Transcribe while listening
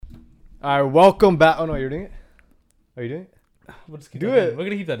All right, welcome back. Oh no, you're doing it. Are you doing it? We'll just keep Do that it. in. We're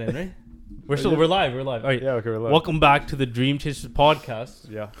gonna keep that in, right? We're live. All right. Yeah, okay, we're live. Welcome back to the Dream Chasers podcast.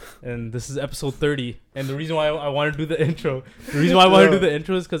 Yeah. And this is episode 30. And the reason why I want to do the intro,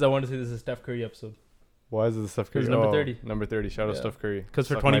 is because I want to say this is a Steph Curry episode. Why is it Steph Curry? It's number 30. Number 30. Shout out Yeah. Steph Curry. Because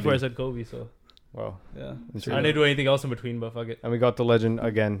for Suck 24 my I D. said Kobe, so Wow. yeah. That's I right. didn't do anything else in between, but fuck it. And we got the legend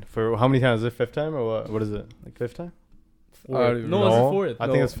again for how many times? Is it fifth time or what? What is it? Like fifth time? No, it's the fourth. I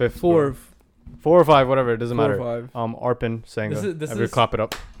think it's fifth. Fourth. 4 or 5, whatever. It doesn't matter. 4 or 5. Arpan saying This everyone is- clap it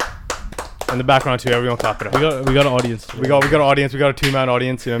up. In the background too, everyone clap it up. We got an audience. We got an audience. We got a 2-man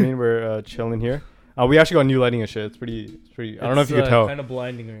audience. You know what I mean? We're chilling here. We actually got new lighting and shit. It's pretty. I don't know if you could tell. Kind of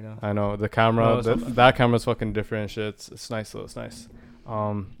blinding right now. I know the camera. No, it's not bad. That camera's fucking different and shit. It's nice though. It's nice.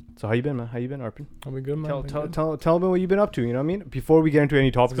 So how you been, man? How you been, Arpan? I'll be good, man. Tell me what you've been up to. You know what I mean? Before we get into any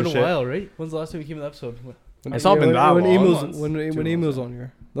It's topics been and a shit. while, right? When's the last time we came to the episode? It's not been that long. When Two Emil's months. on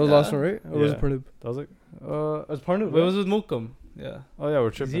here. That was Yeah. last one, right? Or was Yeah. it Pernod? That was like as part of Wait, it was with Mokum. Yeah. Oh yeah, we're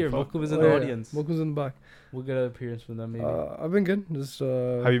He's tripping. here. Fuck. Mokum is in the audience. Moku's in the back. We'll get an appearance from them maybe. I've been good. Just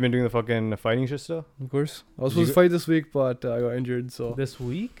Have you been doing the fucking fighting shit still? of course. I was Did you supposed to fight this week, but I got injured, so This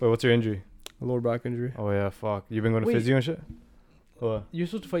week? Wait, what's your injury? a lower back injury. Oh yeah, fuck. You been going to Wait. physio and shit? What? You're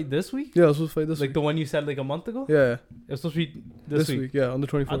supposed to fight this week? Yeah, I was supposed to fight this Like week. the one you said like a month ago? Yeah, It was supposed to be this week. Yeah, on the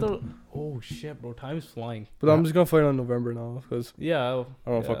 24th. I thought, oh shit, bro, time's flying. But I'm just gonna fight on November now because Yeah. I don't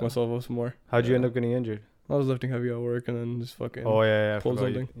want to fuck myself up some more. How'd you Yeah. end up getting injured? I was lifting heavy at work and then just fucking. Oh yeah, I pulled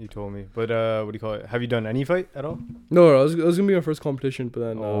forgot something. you told me. But what do you call it? Have you done any fight at all? No, it was gonna be my first competition, but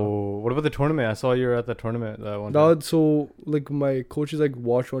then. Oh, what about the tournament? I saw you were at the tournament that one time. So like my coaches like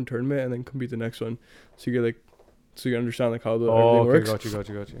watch one tournament and then compete the next one, so you get like, so you understand like how the Oh, everything okay, works.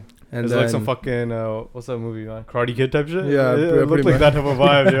 got you. And It's then, like some fucking what's that movie, man? Karate Kid type shit. Yeah, it pretty looked like much. that type of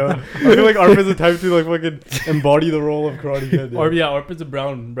vibe, yo. I feel like Arpan's the type to like fucking embody the role of Karate Kid. Or yeah, Arpan's a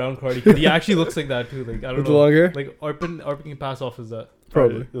brown karate kid. He actually looks like that too. Like I don't with the know. long hair, Like Arpan can pass off as that.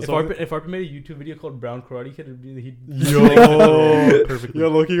 probably. If Arpan made a YouTube video called Brown Karate Kid, he'd Yo, perfectly. yo,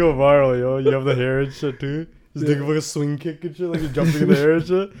 Loki go viral, yo. You have the hair and shit too. Just doing like a swing kick and shit, like you're jumping in the air and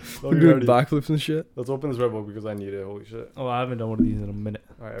shit. We're doing backflips and shit. Let's open this Red Bull because I need it. Holy shit! Oh, I haven't done one of these in a minute.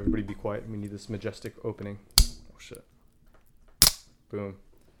 All right, everybody, be quiet. We need this majestic opening. Oh shit! Boom.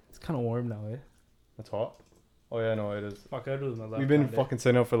 It's kind of warm now, eh? That's hot. Oh yeah, no, it is. Fuck, I do with my laptop. We've been eh? fucking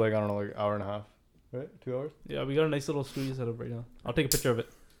sitting up for like I don't know, like hour and a half, right? 2 hours. Yeah, we got a nice little studio setup right now. I'll take a picture of it.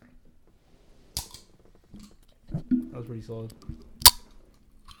 That was pretty solid.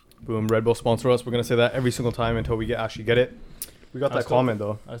 Boom, Red Bull sponsor us. We're gonna say that every single time until we actually get it. We got I that still- comment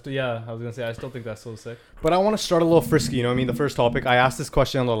though. I was gonna say I still think that's so sick. But I want to start a little frisky. You know what I mean? The first topic. I asked this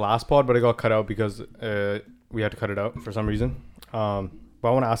question on the last pod, but it got cut out because we had to cut it out for some reason. But I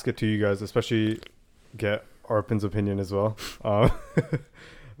want to ask it to you guys, especially get Arpan's opinion as well. And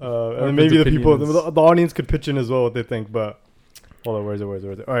then maybe the people, the audience could pitch in as well what they think. But hold on, where is it?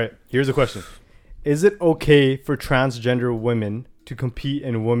 All right, here's the question: is it okay for transgender women to compete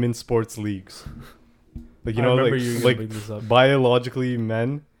in women's sports leagues? Like you I know, remember you were gonna like bring this up. biologically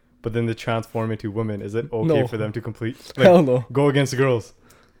men, but then they transform into women. Is it okay No. for them to complete? Like, Hell no. go against girls?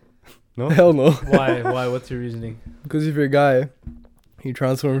 No. Hell no. Why? What's your reasoning? Because if you're a guy, you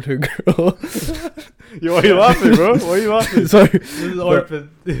transform into a girl. Yo, why are you laughing, bro? Why are you laughing? Sorry. This is Arpan.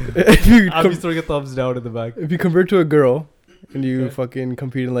 if you Abby's throwing a thumbs down in the back. if you convert to a girl and you Okay. fucking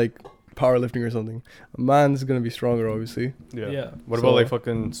compete in like powerlifting or something, a man's gonna be stronger, obviously. Yeah. What So- about like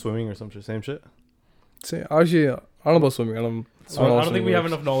fucking swimming or some shit? Same shit. Say, actually, I don't know about swimming. I don't think we have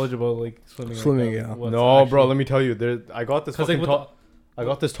enough knowledge about like swimming. Swimming, like that. yeah. What's No, bro. actually- Let me tell you. I got this 'Cause, fucking like, with I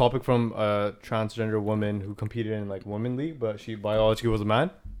got this topic from a transgender woman who competed in like women league, but she biologically was a man.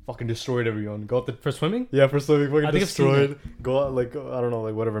 Fucking destroyed everyone. Got the for swimming. yeah for swimming. Fucking I think I've seen destroyed. Got like I don't know,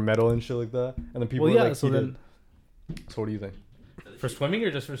 like whatever medal and shit like that. And then people Well, were yeah. like So heated. then, So what do you think? for swimming or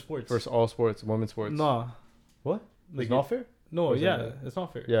just for sports? For all sports, women's sports. Nah. What? Like It's not fair. No, Or is it yeah, fair? it's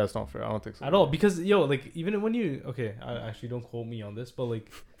not fair. Yeah, it's not fair. I don't think so. At all, because like even when you I actually don't quote me on this, but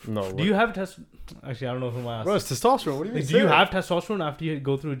like, No. do you have test? Actually, I don't know if I'm gonna ask. Bro, it's testosterone. What do you mean? Like, do you have testosterone after you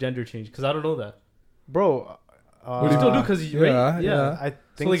go through a gender change? Because I don't know that. Bro. You still do because you yeah, right? yeah. I So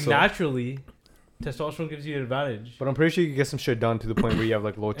think like so. naturally, testosterone gives you an advantage. But I'm pretty sure you can get some shit done to the point where you have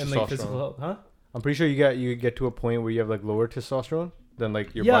like low And like testosterone. physical health, huh? I'm pretty sure you get to a point where you have like lower testosterone than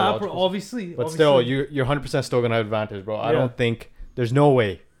like your Yeah, biological. obviously. But still, you're 100% still gonna have advantage, bro. I Yeah. don't think there's no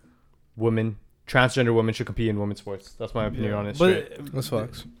way transgender women should compete in women's sports. That's my opinion on it. Straight. But That's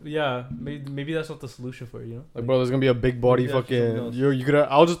facts. yeah, maybe that's not the solution for it, you know. Like, bro, there's gonna be a big body Maybe that's something fucking. else. You could.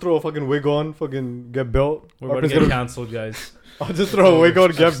 I'll just throw a fucking wig on, fucking get built. We're about to Arpan's get gonna- cancelled, guys. I'll just throw a wig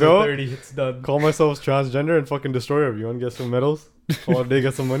on, get Episode built. 30, it's done. Call myself transgender and fucking destroy everyone. Get some medals. Call it a day,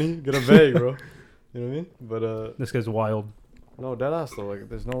 get some money, get a bag, bro. You know what I mean? But This guy's wild. no, dead ass though. Like,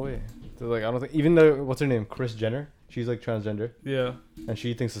 there's no way. So, like, I don't think even the what's her name, Kris Jenner. She's like transgender, Yeah. and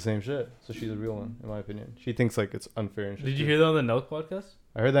she thinks the same shit. So she's a real one, in my opinion. She thinks like it's unfair and shit. Did you too. hear that on the Nelk podcast?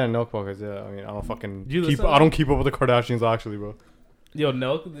 I heard that in Nelk podcast. Yeah, I mean, I don't fucking Did you keep. listen to I don't keep up with the Kardashians actually, bro. Yo,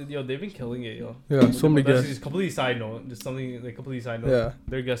 Nelk, they've been killing it, yo. Yeah, so many That's guests. just completely side note. Just something like completely side note. Yeah.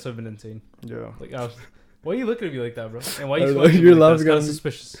 Their guests have been insane. Yeah, Like, why are you looking at me like that, bro? And why I are you don't know, smiling you're like that? It's laughing kind at of me.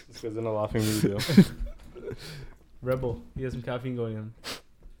 suspicious. this guy's in a laughing mood, yo. Rebel, he has some caffeine going on.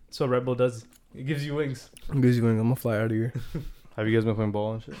 That's what Red Bull does. It gives you wings. I'm busy going. I'm gonna fly out of here. Have you guys been playing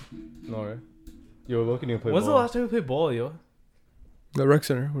ball and shit? No, right? Yo, look at you play When's ball. the last time you played ball, yo? The rec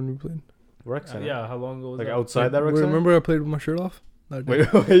center when we played. Rec center? Yeah, how long ago was Like that? outside that rec Wait, center? remember I played with my shirt off? That day.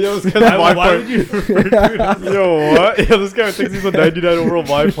 Wait, yo, this guy's Why, my why park. would you refer to it? Yo, what? Yo, this guy thinks he's a 99 overall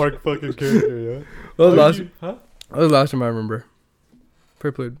my park fucking character, yo. That was Why last. would you- Huh? That was the last time I remember.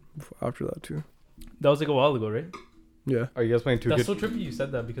 Probably played after that too. That was like a while ago, right? Yeah. Are you guys playing 2K? That's so trippy you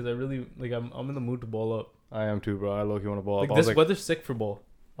said that because I really like I'm in the mood to ball up. I am too, bro. I low-key want to ball Like up. this weather's sick for ball.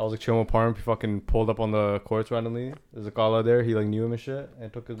 I was like chilling with Parm. He fucking pulled up on the courts randomly. There's a Kala there. He like knew him and shit,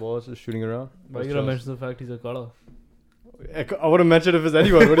 and took his ball, just shooting around. Why you gonna mention the fact he's a kala? I want to mention if it's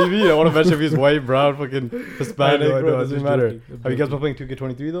anyone. What do you mean? I want to mention if he's white, brown, fucking Hispanic. I know, Bro, I'm doesn't just matter. joking. I'm Have you guys been joking.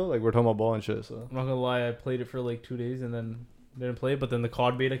 playing 2K23 though? Like we're talking about ball and shit. So I'm not gonna lie, I played it for like 2 days and then didn't play it. But then the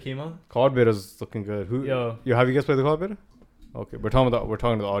COD beta came out. COD beta's looking good. Who? Yo, Have you guys played the COD beta? Okay, we're talking to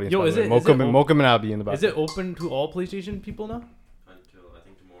the audience. Yo, by the is way. it- Mokum, is it Mokum and Abby in the back. is it open to all PlayStation people now? Until I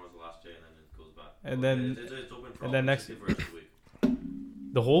think tomorrow's the last day, and then it goes back. And Well, then- it's open for and all then next- basically for the rest of the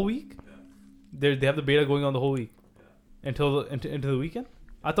week. The whole week? Yeah. They have the beta going on the whole week Yeah. until into the weekend.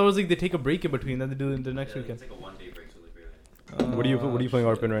 I thought it was like they take a break in between, then they do it the next Yeah, weekend. It's like a 1 day break, so they barely. What are you playing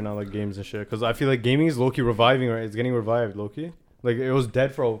Arpan right now, like games and shit? Because I feel like gaming is low-key reviving, right? It's getting revived, low-key. Like it was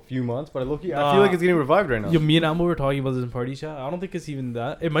dead for a few months, but low-key, I feel like it's getting revived right now. Yo, me and Amber were talking about this in party chat. I don't think it's even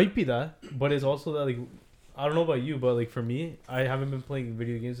that. It might be that, but it's also that like I don't know about you, but like for me, I haven't been playing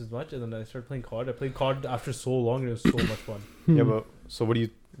video games as much, and then I started playing COD. I played COD after so long, and it was so much fun. Yeah, but so what do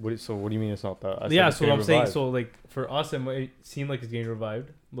you mean it's not that? I said Yeah, it's so getting I'm saying, revived. so like for us, it might seem like it's getting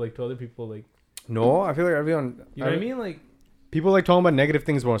revived, but like to other people, like No, I feel like everyone. you know what I mean, like People like talking about negative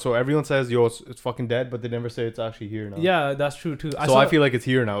things more. So everyone says, "Yo, it's fucking dead," but they never say it's actually here now. yeah, that's true too. So I feel like it's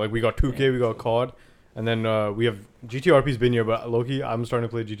here now. Like we got 2K, we got COD, and then we have GTRP's been here, but Loki, I'm starting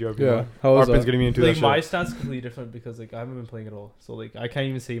to play GTRP. Yeah. Now. How was Arpan's that? getting me into like that my shit. stance is completely different because like I haven't been playing at all, so like I can't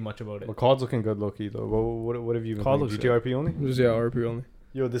even say much about it. But COD's looking good, Loki though. What have you been COD playing? looks GTRP only? Just RP only.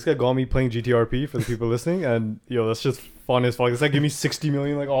 Yo, this guy got me playing GTRP for the people listening, and yo, that's just fun as fuck. This guy gave me 60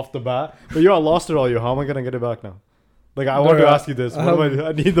 million like off the bat, but yo, I lost it all. Yo, how am I gonna get it back now? Like I want to ask you this.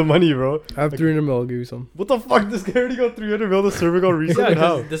 I need the money, bro. I have 300 mil. I'll give you some. What the fuck? This guy already got 300 mil. The server got reset. Yeah,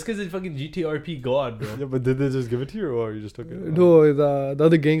 How? this guy's a fucking GTRP god, bro. Yeah, but did they just give it to you, or you just took it? No, the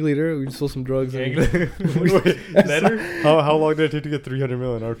other gang leader. We just sold some drugs. Gang And, Wait, Letter? how long did it take to get 300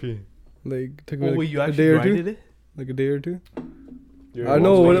 mil in RP? like took me Oh like wait, you a actually day or grinded two. it? Like a day or two. Your I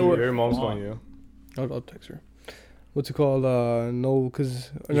know mom's what calling it you. wa- Your mom's Come calling on. you. I'll text her. What's it called? No, because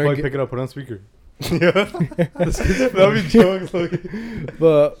You probably pick it up, put it on speaker. Yeah, that'd be jokes. Like.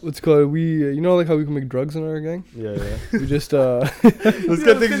 but what's it called? We you know like how we can make drugs in our gang. Yeah, yeah. We just This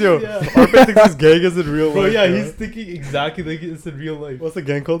guy thinks yo, Yeah. Arpan thinks his gang isn't real Bro, life. yeah, yo. he's thinking exactly like it's in real life. What's the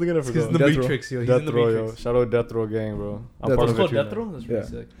gang called again? I Because forgot. the Death Row. Matrix, yo. He's Death in the Row, yo. Matrix. Shout out Death Row gang, bro. I'm Death part It's of it called too Death now. Row? That's pretty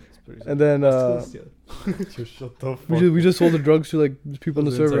Yeah. sick. It's pretty sick. and then That's close, yeah. Yo, shut the fuck. we just sold the drugs to like people on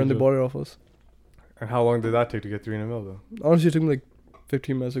the Those server inside and they joke. bought it off us. And how long did that take to get 300 mil though? Honestly, it took me like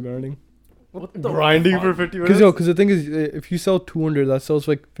 15 minutes of grinding. What the Grinding fuck? for 50 Cause minutes. the thing is, if you sell 200, that sells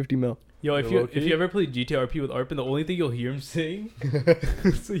for like 50 mil. Yo, if Yo, you low-key. ever play GTRP with Arpan, the only thing you'll hear him saying,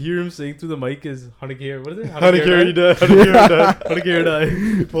 through the mic is 100k or what is it? 100 carry dead. 100 carry dead. 100k or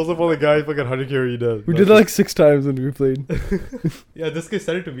die. Pulls up on the guy, fucking 100 carry dead. We did that like 6 times when we played. Yeah, this guy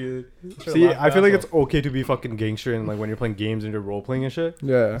said it to me. See, I feel like it's okay to be fucking gangster and like when you're playing games and you're role playing and shit.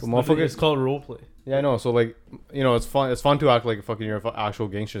 Yeah. But motherfuckers, It's called roleplay. yeah, I know. So like, you know, it's fun. It's fun to act like fucking you're a actual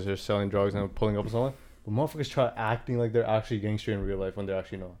gangster, so you're selling drugs and pulling up on someone. But motherfuckers try acting like they're actually gangster in real life when they're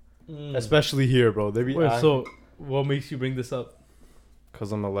actually not. Especially here, bro. They be Wait, acting so what makes you bring this up?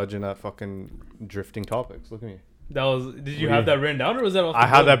 because I'm a legend at fucking drifting topics. Look at me. That was. Did you have that written down, or was that off? I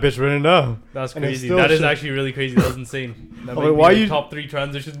had that bitch written down. That's And it's crazy. still That is shit. actually really crazy. That was insane. That Oh, might be why like you- top 3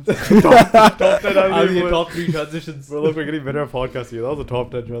 transitions? top 10 I'll be top 3 transitions. Bro, look, we're getting better at podcasting. That was a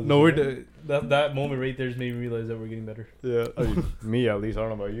top 10 transition. No, we're that moment right there has made me realize that we're getting better. Yeah, I mean, me at least. I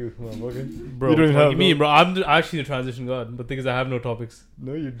don't know about you. I'm looking. Bro, You don't even what have you mean, bro? I'm actually the transition god. But the thing is, I have no topics.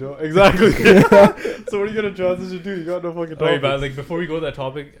 No, you don't. Exactly. So what are you gonna transition to? You got no fucking topic. Alright, but like before we go to that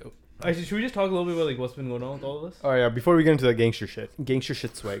topic, actually, should we just talk a little bit about like what's been going on with all of this? Oh yeah, before we get into the gangster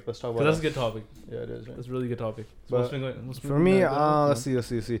shit swag, let's talk about. Because that's a that. good topic. Yeah, it is. Right? That's a really good topic. So But what's been going? What's For been me, going on? let's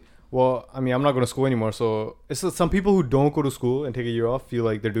see. Well, I mean, I'm not going to school anymore, so it's some people who don't go to school and take a year off feel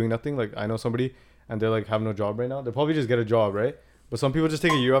like they're doing nothing. Like I know somebody and they're like have no job right now. They'll probably just get a job, right? But some people just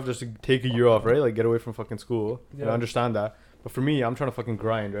take a year off just to take a year off, right? Like get away from fucking school. And I Yeah. understand that. But for me, I'm trying to fucking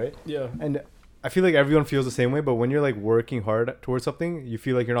grind, right? Yeah. And I feel like everyone feels the same way. But when you're like working hard towards something, you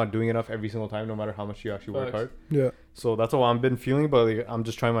feel like you're not doing enough every single time, no matter how much you actually work Facts. hard. Yeah. So that's how I've been feeling, but like, I'm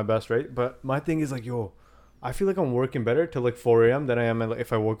just trying my best, right? But my thing is like, yo, I feel like I'm working better till like 4 a.m. than I am at, like,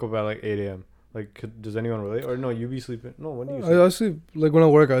 if I woke up at like 8 a.m. Like, does anyone relate? Or no, you be sleeping? No, when do you sleep? I sleep like when I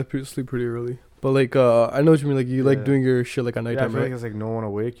work. Sleep pretty early. But like I know what you mean. Like you like Yeah. doing your shit like at Yeah, I nighttime, feel like right? it's like no one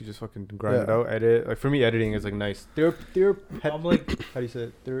awake. You just fucking grind it Yeah. out, edit. Like for me, editing is like nice. I'm like How do you say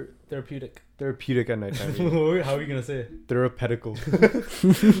it? therapeutic. Therapeutic at nighttime. Yeah. How are you gonna say it? Therapeutical.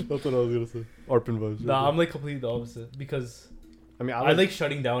 That's what I was gonna say. Arpan vibes. Nah, I'm like completely the opposite because I mean, I like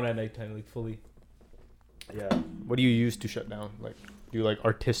shutting down at nighttime, like fully. Yeah. What do you use to shut down? Like, do you like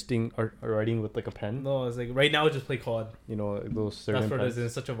writing with like a pen? No, it's like right now I just play COD. You know, like those certain That's what it is. pens.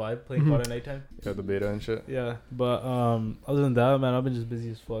 It's such a vibe playing Mhm. COD at nighttime. Yeah, the beta and shit. Yeah, but other than that, man, I've been just busy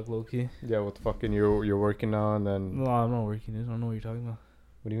as fuck, low key. Yeah, with fucking you're working now and then No, I'm not working. I don't know what you're talking about.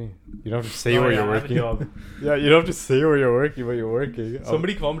 what do you mean? You don't have to say Oh, where yeah, you're I have a working. job. Yeah, you don't have to say where you're working, but you're working.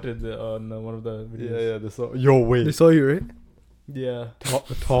 Somebody commented on one of the videos. Yeah, this. Yo, wait. They saw you, right? Yeah.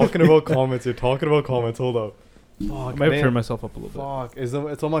 Talking about comments. You're talking about comments. Hold up. Fuck. I might man. turn myself up a little bit. Fuck.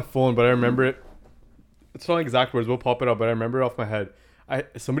 It's on my phone, but I remember it. It's not exact words. We'll pop it up, but I remember it off my head.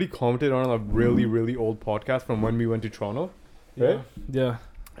 Somebody commented on a really old podcast from when we went to Toronto, right? Yeah.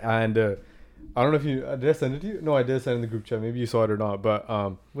 And I don't know if you did I send it to you? No, I did send it in the group chat. Maybe you saw it or not. But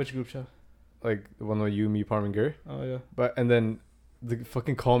Which group chat? like the one with you, me, Parm, and Gary. Oh yeah. But and then the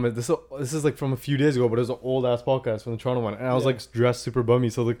fucking comment. This is like from a few days ago, but it was an old ass podcast from the Toronto one, and I was Yeah. like dressed super bummy.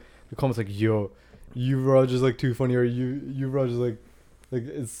 So like the comments like, "Yo, Yuvraj is like too funny," or Yuvraj is like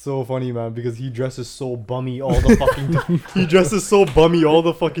it's so funny, man, because he dresses so bummy all the fucking time. He dresses so bummy all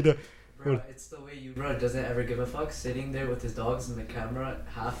the fucking time. Bro, it's the way you bro doesn't ever give a fuck, sitting there with his dogs and the camera,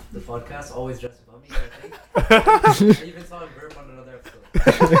 half the podcast, always dressed bummy, I think. I even saw him burp on another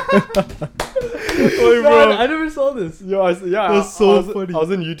episode. Wait, bro. I never saw this. Yo, yeah, That's so I was, funny. I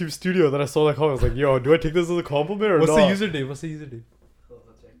was in YouTube studio, then I saw that comment. I was like, "Yo, do I take this as a compliment or What's not?" the username? Cool,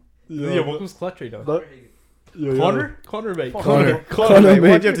 that's right. Yeah, welcome's clutch right now. That- Yo, Connor, mate. Connor, mate,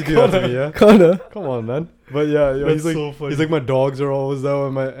 why'd you have to do that to me? Yeah, Kinda. come on, man. But yeah, yo, he's like, so funny. he's like, my dogs are always out,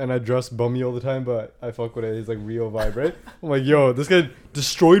 and I dress bummy all the time, but I fuck with it. He's like real vibe, right? I'm like, yo, this guy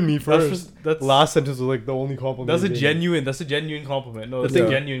destroyed me That's first. just, that's Last sentence was like the only compliment. that's a he gave me. genuine compliment. No, The that's a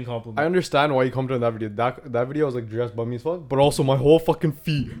thing- genuine I compliment. understand why you commented on that video. That video was like dressed bummy as fuck, but also my whole fucking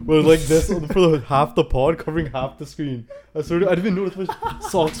feet were like this for half the pod, covering half the screen. I didn't even notice my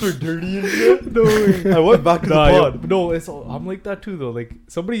socks were dirty and shit. No way. I went back to the pod. No, I'm like that too though. Like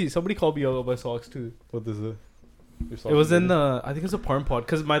somebody called me out about my socks too. What is it? Your socks It was are in dirty? I think it was a Parm pod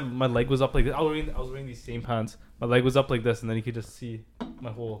because my leg was up like this. I was wearing these same pants. My leg was up like this, and then you could just see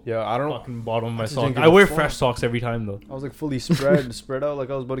my whole Yeah, I don't know. fucking bottom of my just sock. didn't give I a wear fuck. fresh socks every time though. I was like fully spread out like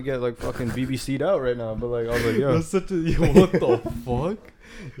I was about to get like fucking BBC'd out right now. But like I was like, yo, That's such a what the fuck?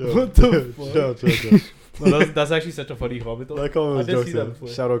 yo, What the fuck? Chill. No, that's actually such a funny comment though. That comment was I did see jokes, that yeah. before.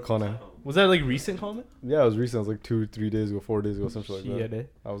 Shout out Connor. Was that like recent comment? Yeah, it was recent. It was like 2-3 days ago, 4 days ago, something like Shit, that. eh?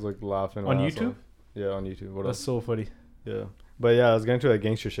 I was like laughing On my ass YouTube? off. Yeah, on YouTube. What That's else? so funny. Yeah, but yeah, I was getting to that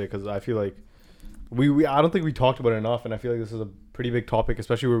gangster shit because I feel like we I don't think we talked about it enough, and I feel like this is a pretty big topic,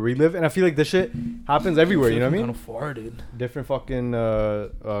 especially where we live, and I feel like this shit happens everywhere. You know what I mean? Kind of far, dude. Different fucking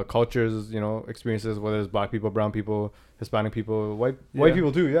cultures, you know, experiences. Whether it's black people, brown people, Hispanic people, white Yeah.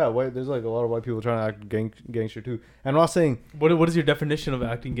 people too. Yeah, there's like a lot of white people trying to act gangster too. And I'm not saying What is your definition of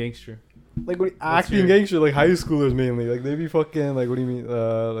acting gangster? Like what acting gangster, like high schoolers mainly. Like they be fucking like what do you mean?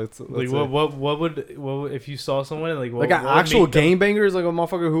 Let's Like say. what would if you saw someone and like what, Like an what would actual make them- gangbanger is like a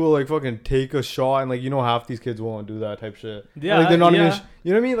motherfucker who will like fucking take a shot and like half these kids won't do that type shit. Yeah, like they're not yeah. even.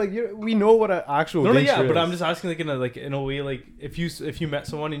 You know what I mean? Like we know what an actual. No, gangster yeah, but is. I'm just asking like in a way like if you met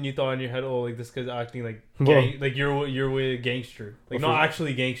someone and you thought in your head, oh, like this guy's acting like Well- like your way of gangster, like Well, not for-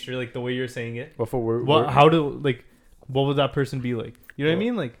 actually gangster, like the way you're saying it. But for What would that person be like? You know what I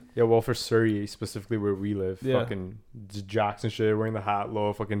mean? Like yeah, well for Surrey specifically where we live, Yeah. fucking jacks and shit, wearing the hat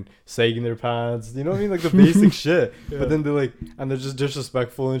low, fucking sagging their pants. You know what I mean? Like the basic shit. Yeah. But then they're like, and they're just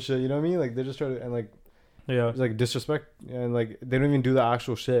disrespectful and shit. You know what I mean? Like they just try to and like. yeah, It's like disrespect and like they don't even do the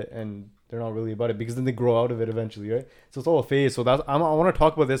actual shit and they're not really about it because then they grow out of it eventually, right? So it's all a phase. So I want to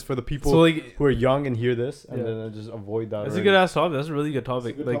talk about this for the people so like who are young and hear this and Yeah. then just avoid that. that's a already. good ass topic. That's a really good It's a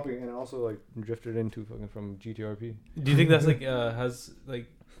topic. good Like, topic, and also like drifted into fucking from GTRP. do you think that's like has like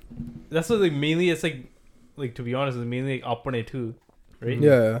that's what, like mainly it's like to be honest, it's mainly like Arpan too, right? Mhm.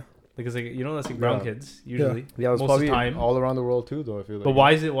 Yeah. Like it's like that's like brown Yeah. kids usually. Yeah, it's Most of probably the time. all around the world too, though. I feel like. But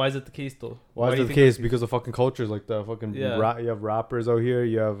why is it the case though? Why is do it you the think case? that's Because the fucking cultures, like the fucking Yeah. you have rappers out here.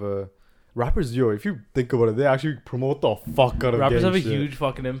 You have rappers. Yo, if you think about it, they actually promote the fuck out of rappers gang have a shit. huge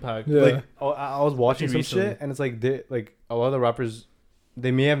fucking impact. Yeah. Like I was watching some Recently. shit and it's like they like a lot of the rappers,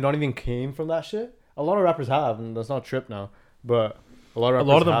 they may have not even came from that shit. A lot of rappers have, and that's not trip now. But a lot of A rappers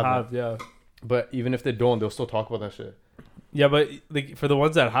lot of them have. have, yeah. But even if they don't, they'll still talk about that shit. Yeah, but like for the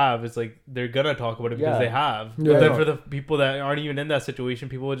ones that have, it's like they're gonna talk about it because Yeah. they have. Yeah. But then Yeah. for the people that aren't even in that situation,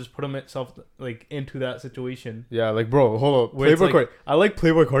 people would just put themselves like into that situation. Yeah, like bro, hold up. Where it's Playboy like- Cardi. I like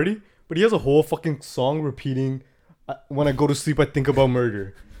Playboy Cardi, but he has a whole fucking song repeating. When I go to sleep, I think about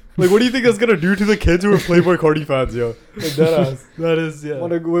murder. Like, what do you think that's gonna do to the kids who are Playboy Cardi fans, yo? Like that ass. That is, yeah.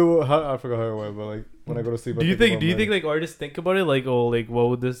 When I go, I forgot how it went, but like when I go to sleep, Do I you think think? about Do you think murder. like artists think about it like, oh, like what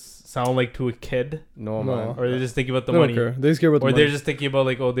would this sound like to a kid, No, No. man. or they just thinking about the They don't money, care. They just care about the or money. they're just thinking about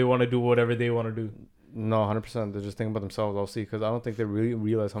like, oh, they want to do whatever they want to do. No, 100%. They're just thinking about themselves. I'll see, because I don't think they really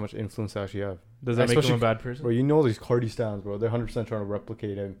realize how much influence they actually have. Does that make them a Especially- bad person? Bro, you know these Cardi stands, bro. They're 100% trying to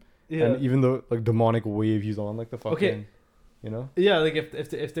replicate him. Yeah. And even the like demonic wave he's on, like the fucking, Okay. you know. Yeah, like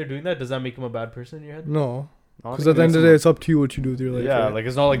if they're doing that, does that make them a bad person in your head? No. I don't Because think at the it end of the makes day, it's up to you what you do with your him- life. yeah, right? like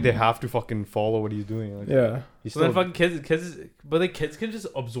it's not like they have to fucking follow what he's doing. Like, Yeah. he's So then still. fucking kids, but like kids can just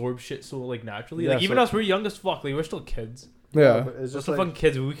absorb shit so like naturally. Yeah, Like even so- us, we're young as fuck. Like we're still kids. Yeah. but it's We're just still like, fucking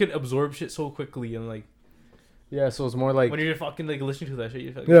kids. We can absorb shit so quickly and like yeah. So it's more like when you're fucking like listening to that shit,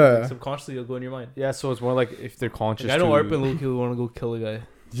 you fucking, Yeah. like, subconsciously it'll go in your mind. yeah. So it's more like if they're conscious. Like, I know to, Arpan Loki will want to go kill a guy.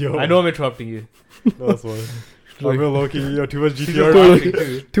 Yo, I know I'm interrupting you. No, that's why. Like- Arpan Loki, yo, too much He's GTR. laughing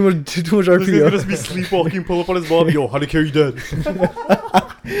too. Too much This RP. guy's gonna just be sleepwalking, pull up on his mom. Yo, how to carry you dead?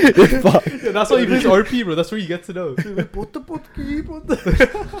 Yeah, that's why he plays RP, bro. That's where you get to know.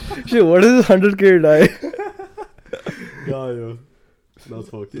 Shit, what is this 100k die? Yeah, yo. That's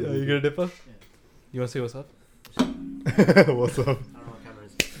fucked. Yeah, you gonna dip us? You wanna say what's up? What's up? I don't know what camera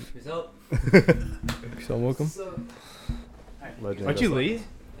is. Peace out. So welcome. So, Legend. Aren't you late?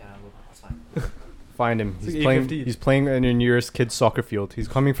 yeah, well, that's fine. Find him. It's He's like playing. 8:15. He's playing in your nearest kid's soccer field. He's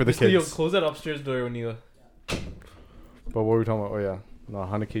coming for the Basically, yo, kids. close that upstairs door when you. But what were we talking about? Oh yeah, no,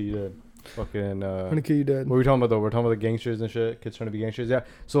 100K you did. Fucking. 100k you dead. What are we talking about though? We're talking about the gangsters and shit. Kids trying to be gangsters. Yeah.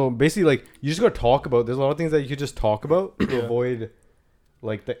 So basically, like, you just gotta talk about. There's a lot of things that you could just talk about to Yeah. avoid,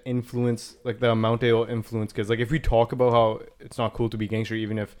 like, the influence, like the amount they'll influence kids. Like, if we talk about how it's not cool to be gangster,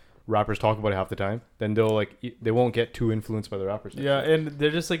 even if rappers talk about it half the time, then they'll like they won't get too influenced by the rappers. Yeah, and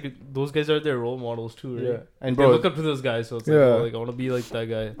they're just like those guys are their role models too, right? Yeah. And They bro, look up to those guys, so it's like, Yeah. oh, like I want to be like that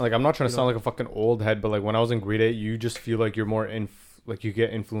guy. like, I'm not trying to You sound know? like a fucking old head, but like when I was in grade 8, you just feel like you're more like you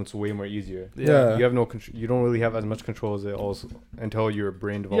get influenced way more easier. Yeah. You have no control. You don't really have as much control as it also until your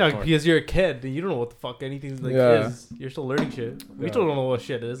brain develops. Yeah, more. because you're a kid and you don't know what the fuck anything's like Yeah. is. You're still learning shit. We Yeah. still don't know what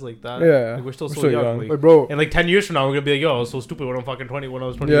shit is like that. Yeah. Like, we're still We're so still young. young. Like, Like, bro. and like 10 years from now, we're gonna be like, yo, I was so stupid when I'm fucking 20. When I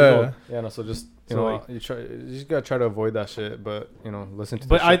was 20 years old. Yeah. Yeah, no. So just you So, know, like- you just gotta try to avoid that shit. But you know, listen to.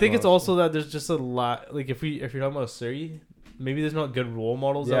 But the I shit think more. it's also that there's just a lot. Like if you're talking about Surrey, maybe there's not good role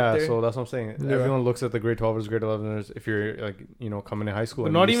models out Yeah, there. so that's what I'm saying. Yeah. Everyone looks at the grade 12ers, grade 11ers. If you're like, you know, coming to high school, but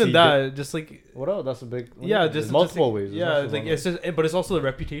and not you even see that. Just like What else? That's a big. yeah, there's just multiple just, ways. There's Yeah, actually like one it's just, but it's also the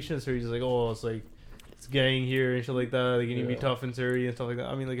reputation of Surrey. It's like, oh, it's like it's gang here and shit like that. Like you need to be Yeah. tough in Surrey and stuff like that.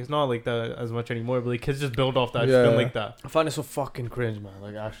 I mean, like it's not like that as much anymore. But like kids just build off that. It's Yeah. been like that. I find it so fucking cringe, man.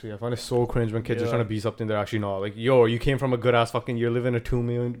 Like, actually, I find it so cringe when kids are Yeah. trying to be something they're actually not. Like, yo, you came from a good ass fucking. You're living in a $2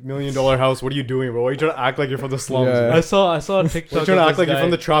 million house. What are you doing, bro? Why are you trying to act like you're from the slums? Yeah. Man? I saw a Why TikTok. are you trying to of act like this you're from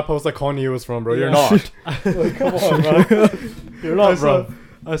guy- the trap house that Kanye was from, bro? You're Yeah. not. Like, come on, man. You're not, bro.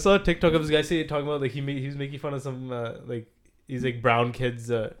 I saw a TikTok of this guy talking about like he was making fun of some like these like brown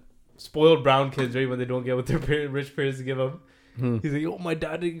kids spoiled brown kids, right? When they don't get what their rich parents give them. Hmm. He's like, oh, my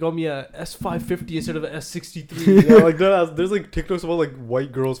dad got me a S550 instead of a S63. Yeah, like there's like TikToks about like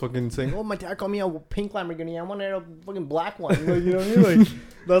white girls fucking saying, "Oh, my dad got me a pink Lamborghini. I wanted a fucking black one." Like, you know what I mean? Like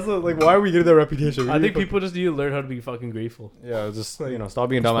that's like why are we getting that reputation? I think people just need to learn how to be fucking grateful. Yeah, just stop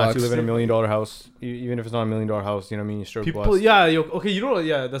being dumb. Actually, live in $1 million house, even if it's not $1 million house. You know what I mean? You're still People, blessed. yeah, okay, you know what?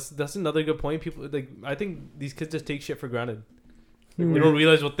 Yeah, that's another good point. People like, I think these kids just take shit for granted. They don't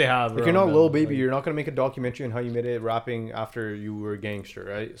realize what they have. If you're not around Lil them. Baby, Like, you're not gonna make a documentary on how you made it rapping after you were a gangster,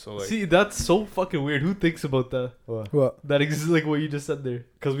 right? So like, see, that's so fucking weird. Who thinks about that? What? That exists like what you just said there.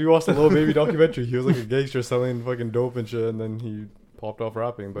 because we watched the Lil Baby documentary. He was like a gangster selling fucking dope and shit, and then he popped off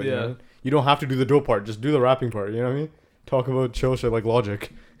rapping. But Yeah. you don't have to do the dope part. Just do the rapping part. You know what I mean? Talk about chill shit like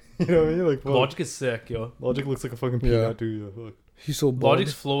Logic. You know what I mean? Like fuck. Logic is sick, yo. Logic looks like a fucking Yeah. peanut too. Yeah, fuck. He's so bald.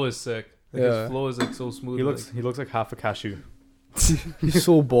 Logic's flow is sick. Like Yeah. his flow is like so smooth. He looks like half a cashew. He's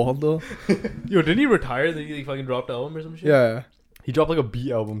so bald though. Yo, didn't he retire? Then he like, fucking dropped the album or some shit. Yeah. He dropped like a beat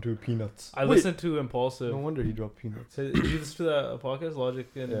album too, Peanuts. I Wait, listened to Impulsive. No wonder he dropped Peanuts. So, did you listen to that podcast, Logic?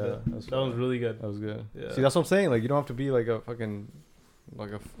 And Yeah, that was really good. That was good. Yeah. See, that's what I'm saying. Like, you don't have to be like a fucking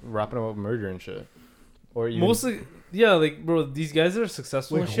rapping about murder and shit. Or even, Mostly, yeah, like bro, these guys are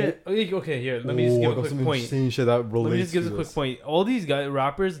successful Wait, and shit. Okay, here, let me just give a quick point. Shit that relates Let me just give to a quick this. point. All these guys,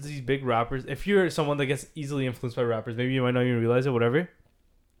 rappers, these big rappers. If you're someone that gets easily influenced by rappers, maybe you might not even realize it. Whatever.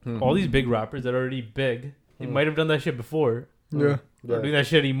 Hmm. All these big rappers that are already big, they Hmm. might have done that shit before. Yeah. They're doing that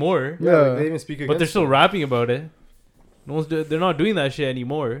shit anymore, Yeah, Yeah. like, they even speak against but they're still it. rapping about it. They're not doing that shit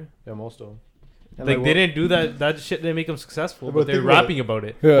anymore. Yeah, most of them. And Like, they what- didn't do that. That shit didn't make them successful, But but they're think about rapping about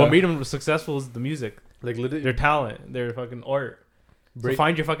it. Yeah. What made them successful is the music, like literally their talent, their fucking art. So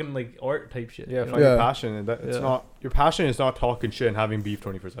find your fucking like art type shit. Yeah, you know? find your Yeah. passion. And it's Yeah. not your passion is not talking shit and having beef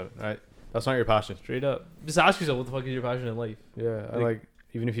 24/7, right? That's not your passion. Straight up. Just ask yourself what the fuck is your passion in life. Yeah, and Like- like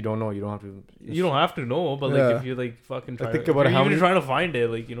even if you don't know, you don't have to. You don't have to know, but like Yeah. if you like fucking try, think if about you're how even many- trying to find it,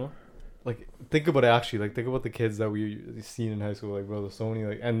 like, you know. like think about it actually. Like think about the kids that we seen in high school. Like bro, there's so many.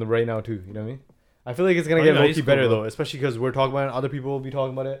 Like and right now too. You know what I mean? I feel like it's gonna Not get even high low-key school, better bro. though, especially because we're talking about it. Other people will be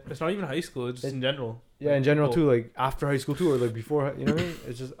talking about it. It's not even high school. It's just in general. Yeah, in general Oh. too. Like after high school too, or like before. You know what I mean?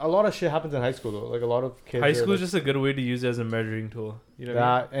 It's just a lot of shit happens in high school though. Like a lot of kids. High are, school like, is just a good way to use it as a measuring tool. You know what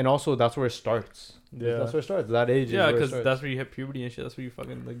I that, and also that's where it starts. mean? Yeah. That's where it starts. That age. is Yeah, where it because starts. that's where you hit puberty and shit. That's where you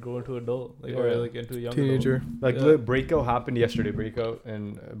fucking like grow into adult, like or Yeah. like into a young Teenager. adult. Like Yeah. the breakout happened yesterday. Breakout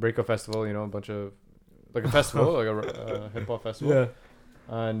and breakout festival. You know, a bunch of like a festival, like a hip hop festival. Yeah.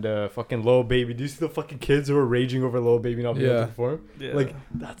 And fucking Lil Baby. Do you see the fucking kids who are raging over Lil Baby not being able Yeah. to perform? Yeah. Like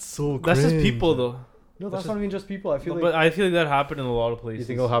that's so. that's just cringe. people though. No, that's that's not even just people. I feel But like. I feel like that happened in a lot of places. You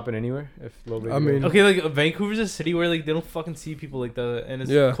think it'll happen anywhere if Lil Baby? I mean- Okay, like Vancouver's a city where like they don't fucking see people like that, and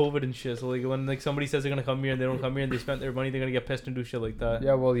it's Yeah. COVID and shit. So like when like somebody says they're gonna come here and they don't come here and they spent their money, they're gonna get pissed and do shit like that.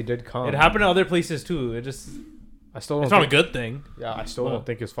 Yeah, well, he did come. It happened in other places too. It just I still don't. it's not a think, good thing. Yeah, I still Well. don't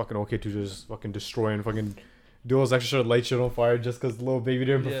think it's fucking okay to just fucking destroy and fucking do all this extra light shit on fire just because Lil Baby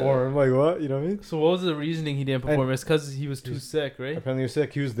didn't Yeah. perform. Like what? You know what I mean? So what was the reasoning he didn't perform? It's because he was too sick, right? Apparently he was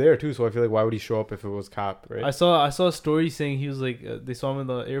sick. He was there too, so I feel like why would he show up if it was Cap, right? I saw a story saying he was like they saw him in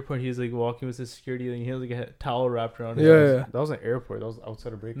the airport. He was like walking with his security, and he had like a towel wrapped around his Yeah, ass. yeah. That was an airport. That was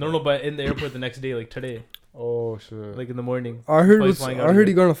outside of break. No, but in the airport the next day, like today, Oh shit. like in the morning. I heard Flies was, flying I out of heard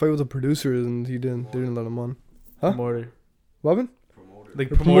he here. got in a fight with the producers and he didn't. They didn't let him on. Huh? Promoter. What happened? Promoter. Like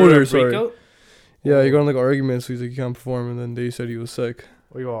The promoter, promoter, sorry. breakout. Yeah, he got in like an argument, so he's like he can't perform, and then they said he was sick.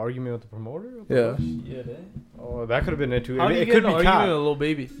 Oh, you got an argument with the promoter? Yeah. Yeah. Oh, that could have been it too. How do you it get could an be argument Cap. with a little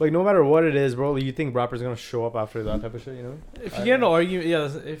baby? Like no matter what it is, bro. You think rappers are gonna show up after that type of shit? You know? If you get in an argument, yeah.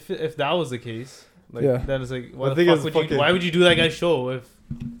 If that was the case, Like, Yeah. then it's like why The the thing fuck is would you? fucking- Why would you do that guy's show if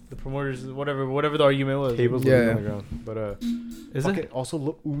the promoters whatever the argument was? Cables Yeah, was yeah. on the ground. But Is fucking it? also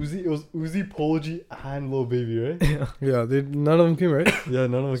Lil Uzi. It was Uzi, Polo G, and Lil Baby, right? Yeah, they none of them came, right? Yeah,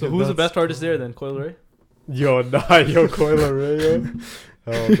 none of them. So came. who's the That's best artist there then? Coil Ray. Yo, nah, yo, Coiler Ray, yo.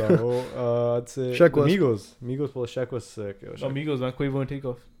 Hell no. I'd say Shaq was. Migos. Migos plus Shaq was sick. Yo, Shaq. Amigos, man. Quavo and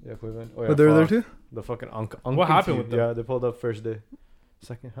Takeoff. Yeah, Quavo. Oh, yeah, But they were there fuck. too. The fucking What happened with them? Yeah, they pulled up first day.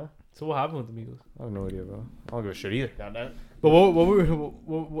 Second, huh? So what happened with Amigos? I have no idea, bro. I don't give a shit either. But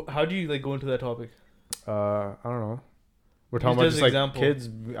what how do you like go into that topic? I don't know. We're Use talking that about as just an like example. kids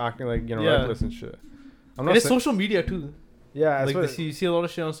acting like Yeah. reckless and shit. I'm And not it's saying, social media too. yeah, Like that's what, you see a lot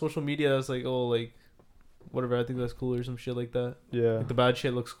of shit on social media that's like, oh, like whatever. I think that's cool or some shit like that. yeah. Like the bad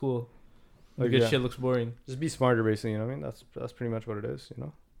shit looks cool. The Like, good yeah. shit looks boring. Just be smarter, basically. You know what I mean? That's pretty much what it is. You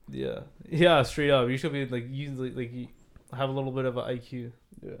know? Yeah, yeah, straight up. You should be like use like you have a little bit of an IQ.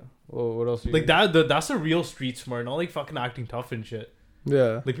 Yeah. Well, what else? Like that's a real street smart, not like fucking acting tough and shit.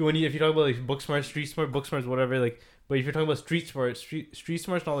 Yeah. Like if you talk about like book smart, street smart, book smart, whatever. Like, but if you're talking about street smart, street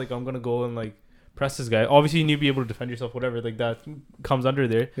smart's not like I'm gonna go and like press this guy. Obviously, you need to be able to defend yourself, whatever. Like that comes under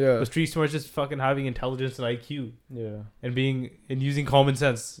there. Yeah. But street smart's just fucking having intelligence and IQ Yeah. and using common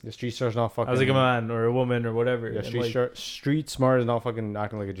sense The street smart's not fucking. as like a man or a woman or whatever. Yeah, And, like, street smart is not fucking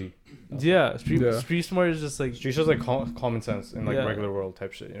acting like a G. yeah, street Yeah. street smart is just like Street smart's like common sense in like Yeah. regular world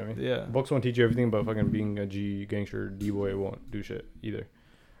type shit. You know what I mean? yeah. Books won't teach you everything, but fucking being a G gangster D boy won't do shit either.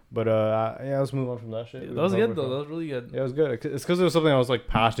 But yeah, let's move on from that shit. That was good though. That was really good. Yeah, it was good. It's because it was something I was like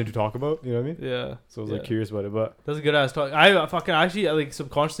passionate to talk about. You know what I mean? Yeah. So I was like Yeah. curious about it. But That's a good ass talk. I fucking actually like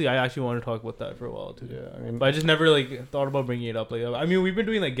subconsciously I actually wanted to talk about that for a while too. yeah, I mean, But I just never like thought about bringing it up. Like I mean, we've been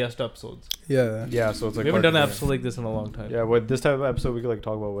doing like guest episodes. Yeah. yeah. So it's like we haven't done an part of episode like this in a long time. the- Yeah, with this type of episode, we could like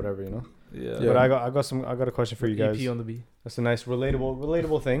talk about whatever, you know. Yeah. Yeah. But I got a question for you guys. EP on the B. That's a nice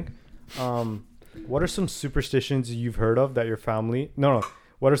relatable thing. What are some superstitions you've heard of that your family? No.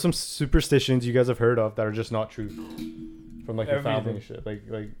 What are some superstitions you guys have heard of that are just not true from like your family and shit? Like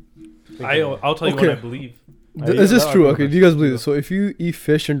I'll tell you what Okay. I believe. Is this true? I'll Okay, go do you guys first. believe this? So if you eat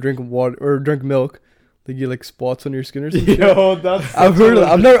fish and drink water or drink milk, they get like spots on your skin or something. Yo, that's I've heard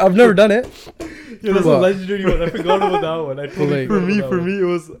of that. I've never done it. Yeah, that's What? a legendary one. I forgot about that one. I totally Like- forgot for about that me it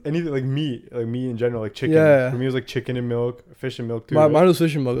was anything like meat in general, like chicken. Yeah. For me it was like chicken and milk, fish and milk too. Mine was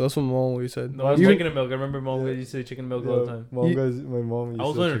fish and milk. That's what mom always said. one. No, I was Even- chicken and milk. I remember mom used to say chicken and milk all the time. My Ye- mom used I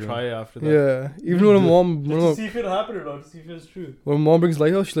was to going to chicken. try it after that. Yeah. Even when Just to see if it'll happen or not. To see if it's true. when mom brings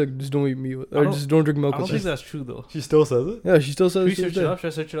light out, she's like, just don't eat meat I or don't- just don't drink milk. I don't with think it. that's true though. She still says it. Yeah, she still says. Should we it. search it up? Should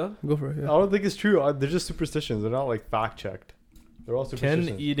I search it up? Go for it. I Yeah. don't think it's true. They're just superstitions. They're not like fact checked. They're all superstitions.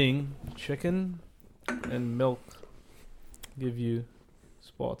 Can eating chicken and milk give you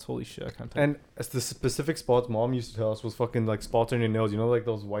spots? Holy shit, I can't tell. And it's the specific spots mom used to tell us was fucking like spots on your nails. You know, like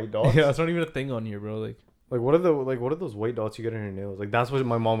those white dots. Yeah, that's not even a thing on here, bro. Like, Like what are those white dots you get on your nails? Like that's what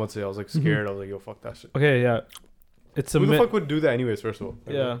my mom would say. I was like scared. I was like, yo, fuck that shit. okay, yeah, it's a Who the myth. fuck would do that anyways? First of all.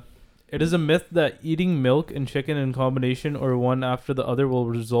 Like, Yeah, it is a myth that eating milk and chicken in combination or one after the other will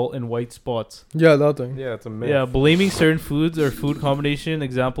result in white spots. Yeah, that thing. Yeah, it's a myth. Yeah, blaming certain foods or food combination,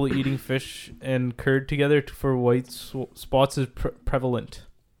 example eating fish and curd together for white spots is prevalent,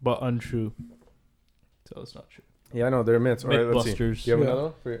 but untrue. So it's not true. Yeah, I know they're myths. All right, let's see. Mythbusters. Do you have Yeah.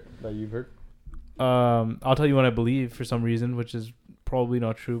 another one that you've heard? I'll tell you what I believe for some reason, which is probably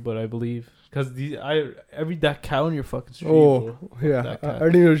not true, but I believe because that cow on your fucking street. Oh, bro. yeah. That I cat.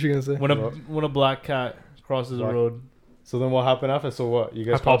 already know what you're gonna say. When a black cat crosses the Black- road, So then what happened after? So what? You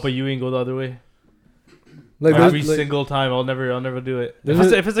I guys pop a U and go the other way. Like Every there's, like, single time, I'll never do it.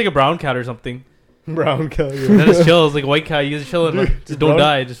 There's If it's like a brown cat or something, brown cat. then it's chill. It's like a white cat. You guys are chilling. Dude, Like, just don't brown-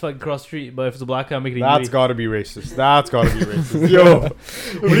 die. Just fucking cross the street. But if it's a black cat, make it That's angry. gotta be racist. That's gotta be racist. Yo,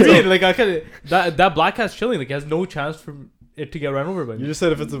 What do you mean? Like I can that black cat's chilling. Like it has no chance for it to get run over by you me. just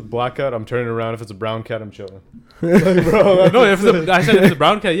said if it's a black cat, I'm turning around. If it's a brown cat, I'm chilling. Like, bro, that's No, I said if it's a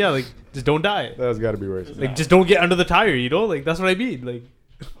brown cat, yeah, like just don't die. that's gotta be racist. Like just don't get under the tire. You know, like that's what I mean. Like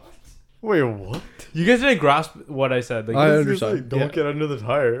Wait, what? you guys didn't grasp what I said. Like I This is understand. like, don't Yeah. get under the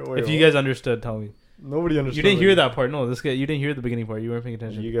tire. Wait, if you what? guys understood, tell me. Nobody understood. You didn't what hear that part. No, this guy. You didn't hear the beginning part. You weren't paying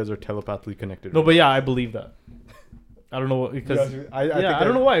attention. You guys are telepathically connected. No, but yeah, I believe that. I don't know what because I think I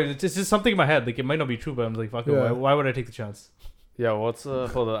don't know why. It's just something in my head. Like it might not be true, but I'm like, fuck it. Yeah. Why would I take the chance? Yeah, what's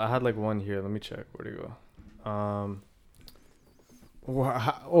hold on. I had like one here. Let me check. Where'd it go?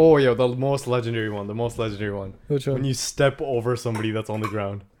 Oh yeah, the most legendary one. The most legendary one. which When one? you step over somebody that's on the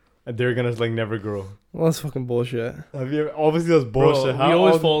ground, and they're gonna like never grow. Well, that's fucking bullshit. Have you? Obviously, that's bullshit. Bro, we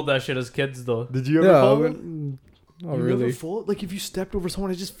always followed that shit as kids, though. Did you ever Yeah, follow? but not You really. ever fall? Like if you stepped over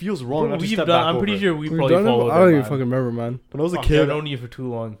someone, it just feels wrong. Bro, I just we've step done. back I'm pretty over. sure we We've probably done it, followed. but I don't it, even man. fucking remember, man. When I was a Fuck, kid, I've known you for too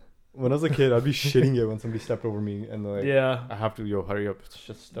long. when I was a kid, I'd be shitting it when somebody stepped over me, and like, Yeah. I have to hurry up,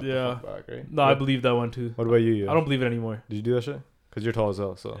 just step the Yeah. fuck back, right? No, I believe that one too. What about you? I don't believe it anymore. Did you do that shit? Cause you're tall as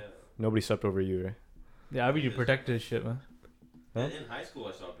hell, so Yeah. nobody stepped over you, right? Yeah, I mean you protect this shit, man. Huh? In high school,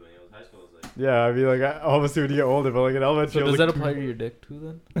 I stopped doing it. High school was like. Yeah, I mean, like, obviously when you get older, but like in elementary, So I was does that like, apply to your dick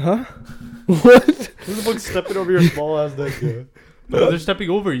too then? Huh? What? who the fuck stepping over your small ass dick? Yeah. No, they're stepping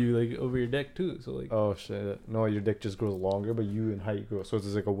over you, like over your dick too. So like, Oh shit! No, your dick just grows longer, but you in height grow. So it's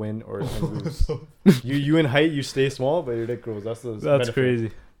just like a win or a lose. you in height, you stay small, but your dick grows. That's the that's benefit.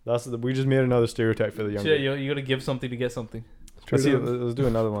 crazy. We just made another stereotype for the younger. Shit, you gotta give something to get something. Let's see. True. Let's do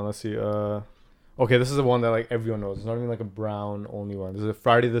another one. Let's see. Okay, this is the one that like everyone knows. It's not even like a brown only one. This is a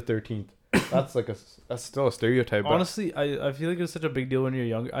Friday the 13th. That's still a stereotype. But Honestly, I feel like it's such a big deal when you're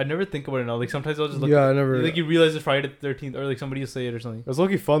younger. I never think about it now. Like sometimes I'll just look. Yeah, I never. Like you realize it's Friday the 13th, or like somebody will say it or something. it was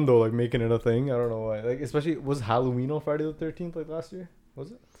lucky fun though, like making it a thing. I don't know why. Like especially was Halloween on Friday the 13th like last year?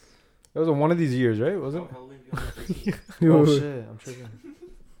 Was it? That was one of these years, right? Wasn't it? Halloween beyond. Oh shit, I'm tripping.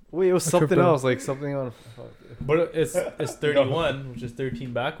 Wait, it was something tripped out. else, like something on. But it's 31, which is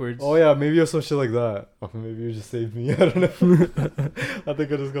 13 backwards. Oh yeah, maybe it was some shit like that. Or maybe you just saved me. I don't know. I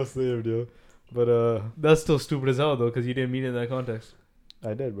think I just got saved, yo. But That's still stupid as hell though, because you didn't mean it in that context.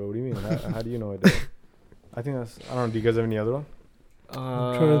 I did, bro. What do you mean? How do you know I did? I think that's. I don't know. Do you guys have any other one?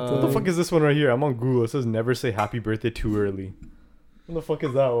 trying to What the fuck is this one right here? I'm on Google. It says never say happy birthday too early. What the fuck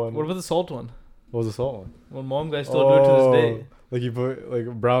is that one? What about the salt one? What was the salt one? Well, mom guys still do it to this day. Like you put like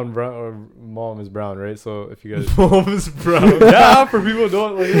brown or mom is brown, right? So if you guys Mom is brown. yeah, for people who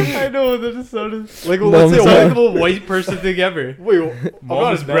don't like I know that just sounded like well, Mom let's is say sounds white, like the most white person thing ever. wait,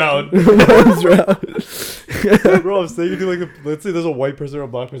 Mom is brown. Mom's round. bro. I'm saying you do like let's say there's a white person or a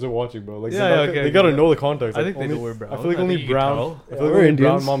black person watching, bro. Like Yeah, so yeah, that- okay, they gotta yeah. know the context. I Like, think they only- know we're brown. I feel like I only think you can brown. tell. I feel like We're only brown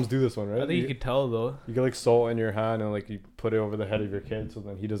Indians. moms do this one, right? I think you could tell though. You get like salt in your hand and like you put it over the head of your kid, so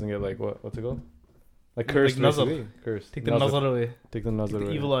then he doesn't get like what's it called? Like cursed, nuzzle. basically. Cursed. Take the Nuzzle. nuzzle away. Take the nuzzle Take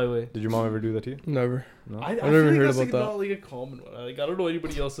the away. evil eye away. Did your mom ever do that to you? Never. No. I never feel heard like that's about like that. not like a common one. Like I don't know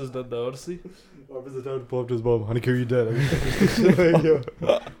anybody else has done that honestly. Arpan's the time to pull up to his mom. Honey, kill you dead. Like, yo,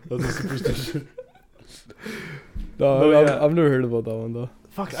 that's a superstition. No, No, I've, yeah. I've never heard about that one though.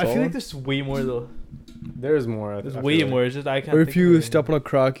 Fuck, I Salt feel one? like there's way more though. There's more. There's I way feel like. more. It's just I can't. Or if think you of it. step on a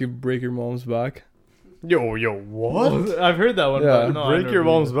crack, you break your mom's back. Yo, what? I've heard that one. Yeah. But no, Break your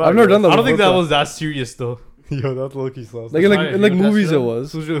mom's back. I've never done that. I don't think before. that was that serious though. Yo, that's low-key sauce. Like in Try it. like You wanna movies test it out?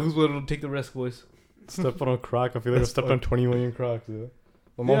 was. Who's willing to take the risk, boys? Step on a crack. I feel like I've That's stepped fine. on 20 million cracks. Yeah.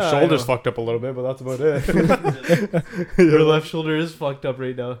 My mom's Yeah, I shoulder's know. fucked up a little bit, but that's about it. Your left shoulder is fucked up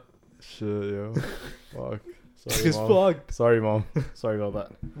right now. Shit, yo. Fuck. Sorry, It's mom. fucked. Sorry, mom. Sorry about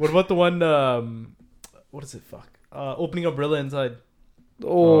that. What about the one? What is it? Fuck. Opening umbrella inside.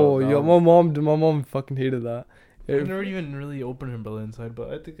 Oh, Oh, yeah, no. my mom fucking hated that. I've never even really opened an umbrella inside,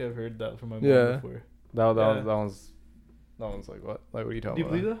 but I think I've heard that from my mom Yeah. before. That Yeah. one's like what? Like what are you talking Do you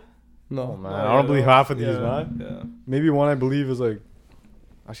about? believe that? No, Oh man, No, I don't believe half of these, yeah, man. Yeah. Maybe one I believe is like.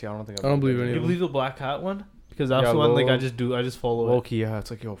 Actually, I don't think I don't believe Do any you of believe the black hat one? Because that's Yeah, the one like low- I just follow Low it. key, yeah. It's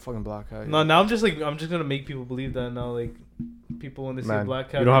like yo, fucking black hat. No, now I'm just gonna make people believe that now. Like people when they see a Man,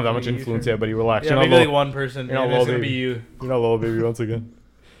 black hat, you don't have they that much make a influence U-turn. yet, buddy. Relax. Yeah, You're not maybe low. like one person. you're not and it's low, gonna be baby. you. You're not low, baby. Once again.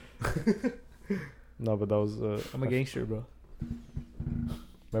 No, but that was. I'm a gangster, bro.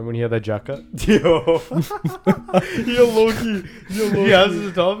 Remember when he had that jacket? Yo, yo, Loki. Yo, Loki. Yeah, this is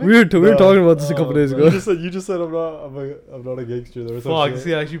the topic. We were No. talking about this a couple Oh, days man. ago. You just said I'm not a gangster. There was some Fuck, shit.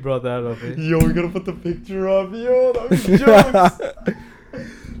 see, I actually brought that up. Eh? Yo, we gotta put the picture up. Yo, that was jokes.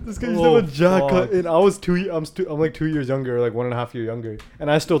 This guy used to Oh, have a jacket, fuck. and I was I'm like 2 years younger, like 1.5 years younger,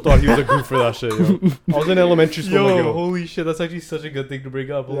 and I still thought he was a goof for that shit. Yo, I was in elementary school. Yo, like, yo. holy shit, that's actually such a good thing to bring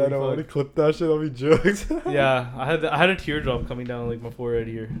up. Yeah, Holy no, when he fuck. clipped that shit, I'll be jokes. Yeah, I had a teardrop coming down like my forehead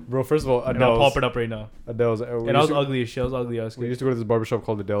here, Bro, first of all, and I'll pop it up right now. Adele's. And I was ugly as shit. I was ugly as We shit. used to go to this barbershop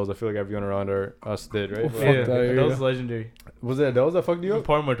called Adele's. I feel like everyone around us did, right? Oh, But- fuck Yeah, that, that yeah. was legendary. Was it Adele's that fucked you up?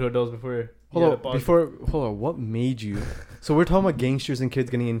 Parma to adults before. Hold on, what made you? So we're talking about gangsters and kids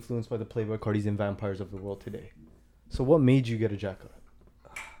getting influenced by the Playboy Cardis and vampires of the world today. So what made you get a jacket?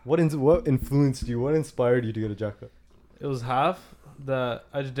 What influenced you? What inspired you to get a jacket? It was half that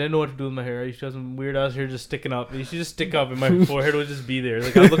I just didn't know what to do with my hair. I used to have some weird ass hair just sticking up. It used to just stick up, and my forehead would just be there.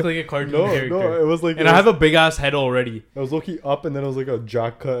 Like I look like a cartoon character. No, it was like And I have a big ass head already. it was low-key up, and then it was like a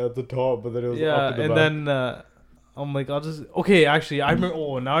jacket at the top, but then it was Yeah, up at the and back. then I'm like, I'll just actually I remember.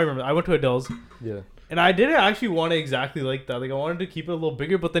 Oh, now I remember. I went to Adele's. Yeah. And I didn't actually want it exactly like that. Like I wanted to keep it a little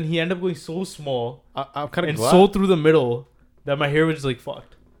bigger, but then he ended up going so small I'm kind of and glad. so through the middle that my hair was just like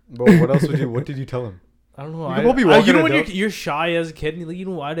fucked. Bro, what else would you? What did you tell him? I don't know. You can probably walk you know in when a you're shy as a kid, and you're like, you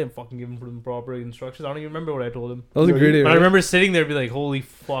know what? I didn't fucking give him proper instructions. I don't even remember what I told him. That was a Yo, great day, But I right? remember sitting there and be like, holy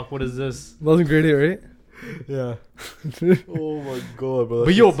fuck, what is this? That was a great day, right? Yeah. Oh my god, bro.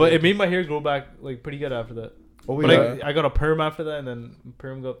 But yo, but it made my hair grow back like pretty good after that. Oh But yeah. I got a perm after that, and then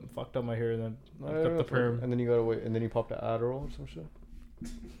perm got fucked up my hair, and then I kept the perm. And then you gotta wait, and then you popped the Adderall or some shit.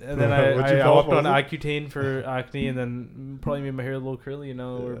 And then What'd you I call hopped it? on What Accutane for acne, and then probably made my hair a little curly. You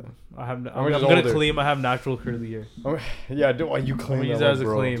know, or Yeah. I'm much gonna is older? claim I have natural curly hair. Yeah, do you I'm claim gonna use that that one, as a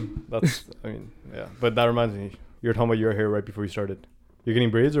bro. claim. That's, I mean, yeah. But that reminds me, you were talking about your hair right before you started. You're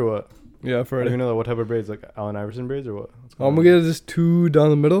getting braids or what? Yeah, I don't Friday. even know what type of braids, like Allen Iverson braids or what? What's I'm going gonna on? get just 2 down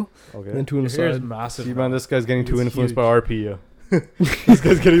the middle and Okay. then 2 on Your the hair is side. massive. See, bro. man, this guy's getting too It's influenced huge. by RP. Yeah. This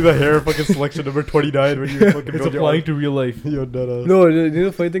guy's getting the hair fucking selection number 29 when you fucking It's build your applying arm. to real life. Yo, deadass. No, you know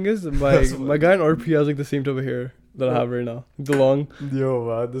the funny thing is, my That's my guy in RP has like the same type of hair that I have right now. The long, Yo,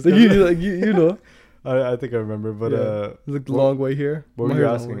 man, this like guy. you know, I think I remember, but Yeah. like the what- long white hair. what My were you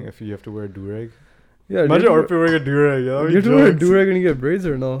hair's asking? long. If you have to wear a do-rag? Yeah. Imagine do you Arpan wearing a durag. Yeah, have to wear a durag and you get braids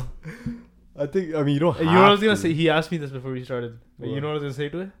or no? I think. I mean, you don't. You have know what I was gonna to. say? He asked me this before we started. But What? you know what I was gonna say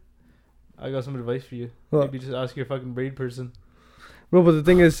to it? I got some advice for you. What? Maybe just ask your fucking braid person. No, but the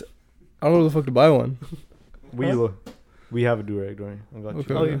thing is, I don't know the fuck to buy one. We have a durag, don't we? I got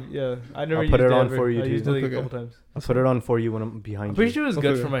Okay. you. I'll give- yeah, I never I'll used put it on ever. for you I too. used it like Okay. a couple times. I'll put it on for you when I'm behind I'm pretty you. sure it was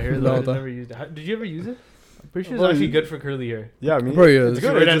good Okay. for my hair No, though. I that- never used it. Did you ever use it? I'm pretty sure it's Well, actually you- good for curly hair. Yeah, I mean, Bro, yeah, it's it's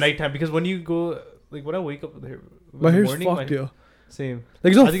good. Right It's at just- nighttime because when you go like when I wake up with hair, My in the hair's morning, fucked, my- yeah. Same.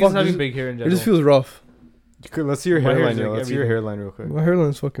 Like it's I not think it's fucked. having It big hair in general. just feels rough. Let's see your My hair's hairline, like yo. Let's see your everything. hairline real quick. My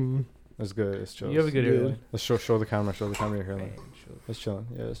hairline's fucking. That's good. It's chill. You have a good Yeah. hairline. Let's show the camera. Show the camera your hairline. It's chilling.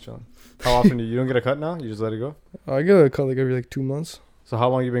 Yeah, it's chilling. How often do you don't get a cut now? You just let it go. I get a cut like every like 2 months. So how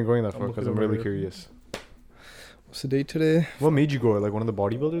long you been growing that I'm for? looking Because I'm over really here. curious. What's the date today? What made you grow it? Like one of the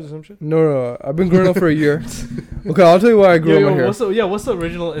bodybuilders or some shit? No, I've been growing up for a year. Okay, I'll tell you why I grew my hair. What's the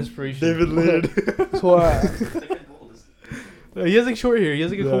original inspiration? Lillard. So, He has like short hair. He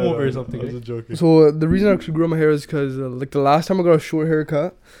has like a comb over or something. I was Right? just joking. so the reason I actually grew my hair is because like the last time I got a short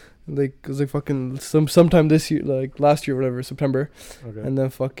haircut, like it was like fucking sometime this year, like last year, whatever, September, Okay. and then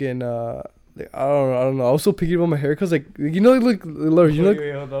fucking like, I don't know. I was so picky about my hair because like you know like Lord, you know.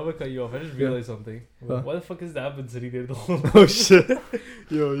 Wait, hold on, I'm gonna cut you off. I just realized something. What? Why the fuck is that been sitting there the whole Oh shit.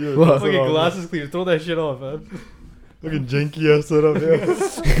 Yo. What? toss it fucking off. glasses clear? Throw that shit off, man. Looking janky ass setup.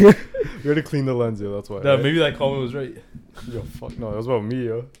 Yeah. We had to clean the lens, yo. That's why. Nah, right? maybe that comment was right. Yo, fuck no. That was about me,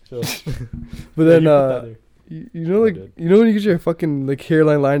 yo. Chill. But Yeah, then you put that there. you know I like did. you know when you get your fucking like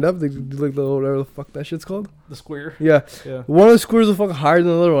hairline lined up, like do, like the whatever the fuck that shit's called. The square. Yeah, Yeah. one of the squares was fucking higher than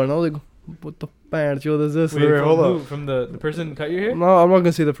the other one. I was like, what the fan, yo, does this? Wait, Wait, from hold who? up. From the person who cut your hair? No, I'm not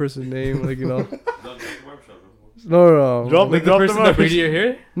gonna say the person's name, like you know. Not the barbershop, No. Drop Like the Drop person them that out. braided your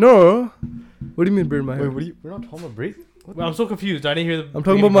hair? No. What do you mean braid my hair? Wait, what do you? We're not talking about braid. Well, I'm so confused. I didn't hear the. I'm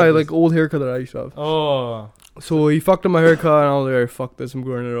talking about my like old haircut that I used to have. Oh. So he fucked up my haircut, and I was like, "Alright, fuck this, I'm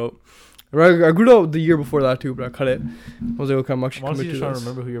growing it out." Right, I grew it out the year before that too, but I cut it. I was like, okay, I'm actually I'm honestly committed just to trying to this.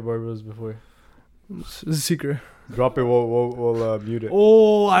 remember who your barber was before. It's a secret. Drop it. We'll mute it.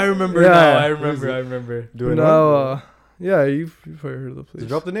 Oh, I remember Yeah. now. I What is remember. it? I remember. Do it Now, now. yeah, you've probably heard of the place. Just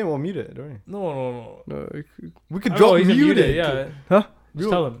drop the name. We'll mute it. Don't worry. No. No, We I could don't drop know, he said mute it. Yeah. Huh? Just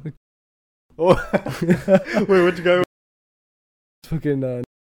tell him. Oh. Wait, which guy? fucking Oh,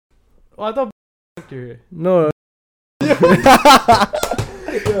 I thought your hair. no.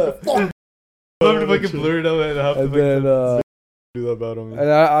 I'm gonna fucking blur it out and have to And then Do that bad on me. and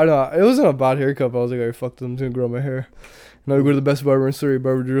I don't know. It wasn't a bad haircut. But I was like, alright, fuck this, I'm just gonna grow my hair. Now we go to the best barber in Surrey,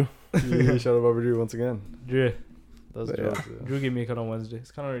 Barber Drew. Yeah, shout out Barbara Drew once again. Drew. That's But jokes, yeah. yeah. Drew gave me a cut on Wednesday.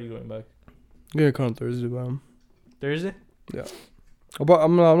 It's kind of already going back. Yeah, cut on Thursday, but Thursday?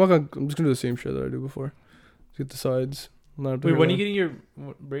 I'm not gonna. I'm just gonna do the same shit that I do before. Just get the sides. line up the Wait, when are you hairline. getting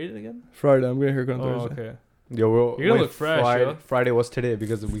your braided again? Friday? I'm getting a haircut on Oh, Thursday. okay. Yo, we'll, You're gonna wait, look fresh, Friday, yo. Friday, what's today?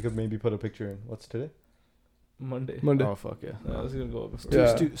 Because we could maybe put a picture in. What's today? Monday. Monday. Oh fuck yeah. This is gonna go up It's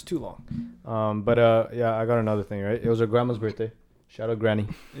before. too, Yeah. it's too long. But yeah, I got another thing, right? It was her grandma's birthday. Shout out Granny.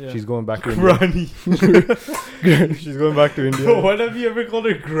 Yeah. She's going back to India. Granny. She's going back to India. When have you ever called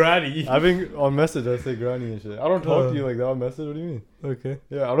her Granny? I think on message I say Granny and shit. I don't talk to you like that on message. What do you mean? Okay.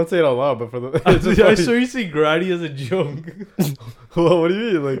 Yeah, I don't say it out loud, but for the I it's just funny. saw you say Granny as a joke. Well, what do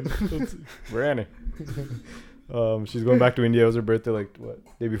you mean? Like it's Granny. She's going back to India. It was her birthday, like what,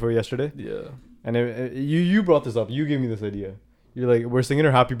 day before yesterday. Yeah. And you brought this up. You gave me this idea. You're like, we're singing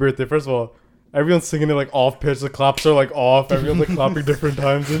her happy birthday. First of all, everyone's singing it like off pitch. The claps are like off. Everyone's like clapping different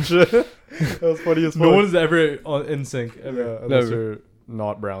times and shit. That was funny as fuck. No one's ever in sync Yeah, ever. unless Never. you're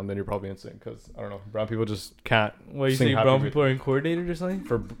not brown, then you're probably in sync. Because I don't know, brown people just can't What you sing say? happy Brown birthday. people are coordinated or something?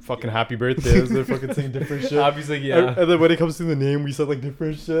 for fucking happy birthdays. They're fucking singing different shit. Abby's like, yeah. And then when it comes to the name, we said like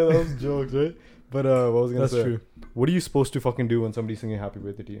different shit. That was jokes, right? But what was I gonna That's say? true. What are you supposed to fucking do when somebody's singing happy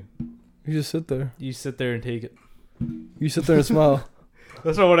birthday to you? You just sit there. You sit there and take it. You sit there and smile.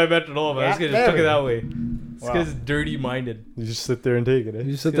 That's not what I meant at all, man. This guy just took it that way. This Wow. guy's dirty minded. You just sit there and take it, eh?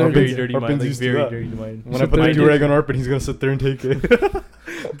 You just sit He's there and very take it. dirty Arpan's minded. Like used to very that. dirty minded. When I Sit put there the and durag on Arpan, he's gonna sit there and take it.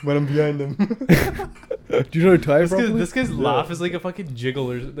 When I'm behind him. Do you know how to tie it properly? This guy's laugh is like a fucking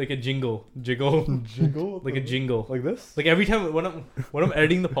jiggle or like a jingle. Jiggle? Like a jingle. Like this? Like every time when I'm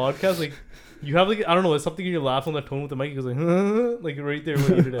editing the podcast, like you have like I don't know, it's something in your laugh on the tone with the mic. It goes like like right there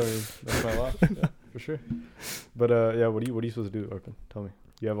when you did it. That's my laugh. Yeah, for sure. But yeah, what are you supposed to do, Arpan? Tell me.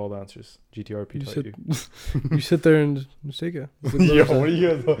 You have all the answers. GTRP You taught sit, you. you sit there and just take it. That's what Yo, I'm saying. what are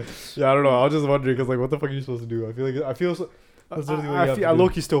you guys? Yeah, I don't know. I was just wondering because like, what the fuck are you supposed to do? I feel so. That's literally what you have to I do.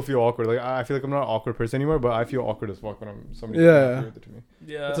 low-key still feel awkward. Like I feel like I'm not an awkward person anymore, but I feel awkward as fuck when I'm somebody. Yeah. It to me.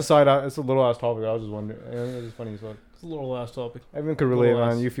 Yeah. It's a little ass topic. I was just wondering. It's just funny as fuck. It's a little last topic. Everyone could relate, Little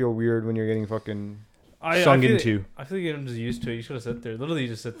man. ass. You feel weird when you're getting fucking sung feel into. I feel like I'm just used to it. You should have sit there. Literally,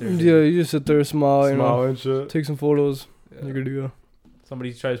 just sit there. Yeah, you just sit there, smile, you Smile know, and shit. take some photos. Yeah. You're good to go.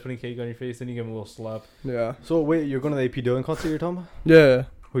 Somebody tries putting cake on your face, then you give them a little slap. Yeah. So wait, you're going to the AP Dylan concert you're talking about? Yeah.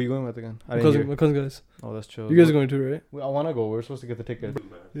 Who are you going with again? I My didn't hear. cousin guys. Oh, that's chill. You guys are going too, right? I want to go. We're supposed to get the ticket.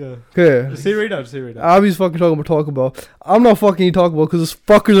 Yeah. Okay. Just say it right now. Just say it right now. Abby's fucking talking about Taco Bell. I'm not fucking eating Taco Bell because those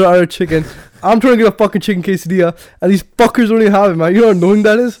fuckers are out of chicken. I'm trying to get a fucking chicken quesadilla, and these fuckers don't even have it, man. You know how annoying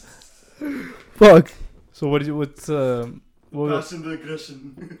that is? Fuck. So what's Passion the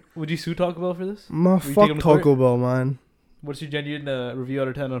aggression. would you sue Taco Bell for this? Man, take fuck him to court? Taco Bell, man. What's your genuine review out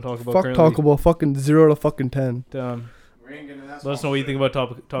of 10 on Taco Bell? Fuck currently? Taco Bell. Fucking 0 to fucking 10. Damn. We ain't getting that. Let us know what you think about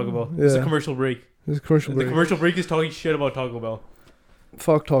Taco Bell. It's a Yeah. commercial break. This commercial The break. commercial break is talking shit about Taco Bell.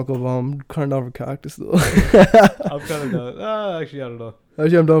 Fuck Taco Bell. I'm kind of down for cactus though. I'm kind of done. Actually, I don't know.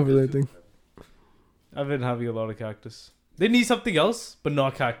 Actually, I'm down for anything. I've been having a lot of cactus. They need something else, but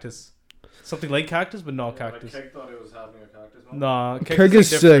not cactus. Something like cactus, but not cactus. Keg thought it was having a cactus. Nah, Keg is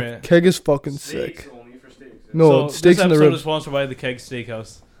sick. Keg is fucking sick. Only for steaks. No, so steaks this and the episode ribs. is sponsored by the Keg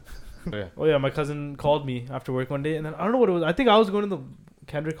Steakhouse. Yeah. Oh yeah, my cousin called me after work one day, and then I don't know what it was. I think I was going to the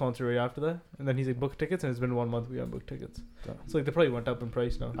Kendrick concert right after that, and then he's like, book tickets, and it's been 1 month we haven't booked tickets. So like they probably went up in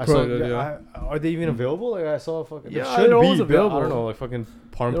price now. I saw. Probably did, Are they even available? Like I saw fucking. Yeah, it should they're be, always but available. I don't know. Like fucking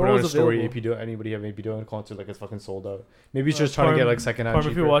Parm They're put on a always story. available. AP Dylan. Anybody have AP Dylan concert? Like it's fucking sold out. Maybe he's just trying to Parm- get like second hand. Parm,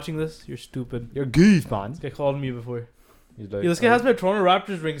 if you're watching this, you're stupid. You're goof, man. This guy called me before. He's like, Yo, this guy has my Toronto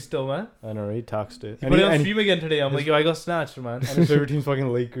Raptors ring still, man. I know, right? He taxed it. He put it on and stream again today. I'm like, yo, I got snatched, man. and his favorite team's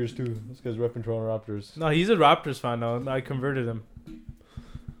fucking Lakers too. This guy's repping Toronto Raptors. No, he's a Raptors fan now. I converted him.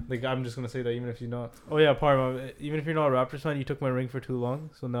 Like, I'm just gonna say that even if you're not. Oh yeah, Parma. Even if you're not a Raptors fan, you took my ring for too long.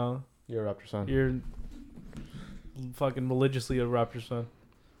 So now You're a Raptors fan. you're fucking religiously a Raptors fan.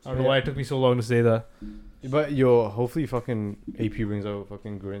 I don't know Yeah. why it took me so long to say that. But yo, hopefully fucking AP brings out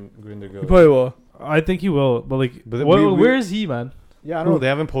fucking Grinder You go. probably will. I think he will, but like, But where is he, man? Yeah, I don't know. They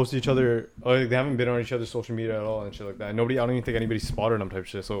haven't posted each other. Like, they haven't been on each other's social media at all and shit like that. Nobody. I don't even think anybody spotted them type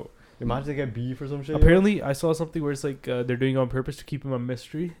shit. So imagine they get beef or some shit. Apparently, I saw something where it's like they're doing it on purpose to keep him a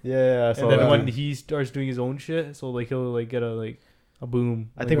mystery. Yeah, I saw And then that. when he starts doing his own shit, so like he'll like get a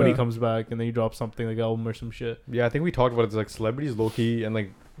boom. I Like, think when he yeah. comes back, and then he drops something like album or some shit. Yeah, I think we talked about it. It's like celebrities, low key, and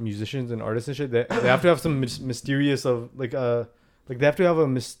like musicians and artists and shit. They have to have some mysterious of like they have to have a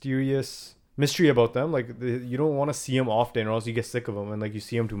mysterious mystery about them. Like you don't want to see them often, or else you get sick of them, and like you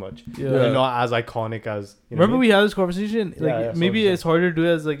see them too much. Yeah. They're not as iconic as. You know Remember what we had this conversation? Yeah, Like yeah, maybe 100%. it's harder to do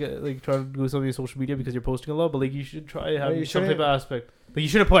as like trying to do something on social media because you're posting a lot, but like you should try having you some type shouldn't- of aspect. Like you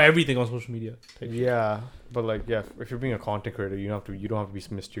shouldn't put everything on social media. type shit. Yeah, but like if you're being a content creator, you don't have to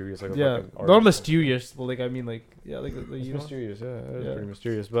be mysterious like a Yeah, fucking not artist. mysterious, but like I mean like yeah, like It's you know. mysterious, yeah, it's Yeah. pretty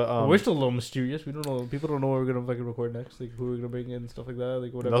mysterious. But We're still a little mysterious. We don't know. People don't know what we're gonna fucking record next. Like who we're gonna bring in and stuff like that.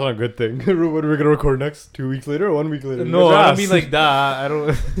 Like whatever. that's not a good thing. What are we gonna record next? 2 weeks later or 1 week later? No, That's I don't ass. mean like that. I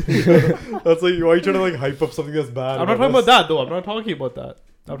don't. That's like why are you trying to like hype up something that's bad? I'm not talking about that though. I'm not talking about that.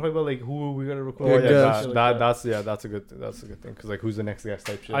 I'm talking about like who we're gonna record. Oh Yeah, yeah, guess. shit that, like that's a good thing because like who's the next guest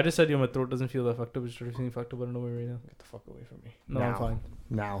type shit. I just said, yo, my throat doesn't feel that fucked up. It's started feeling fucked up out of nowhere right now. get the fuck away from me. No, now. I'm fine.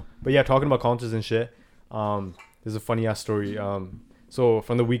 Now, but yeah, talking about concerts and shit. There's a funny ass story. So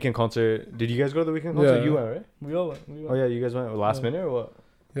from the weekend concert, did you guys go to the weekend concert? Yeah. You went, right? We all went. We Oh yeah, you guys went last Yeah. minute or what?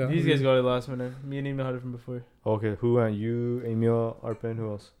 Yeah. These guys got it last minute. Me and Emil had it from before. Okay, who went? You, Emil, Arpan,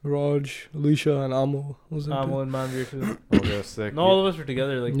 who else? Raj, Alicia, and Amo was there. Amal too. and Manveer too. Okay, sick. No, all of us were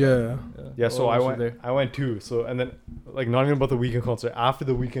together. Like Yeah. Yeah, all so of I us were went. there. I went too. So and then like not even about the weekend concert. After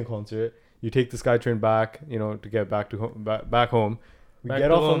the weekend concert, you take the SkyTrain back. You know to get back to home. Back home. We Back get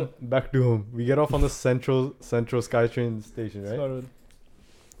to off home. on back to home. We get off on the central SkyTrain station, right? Started.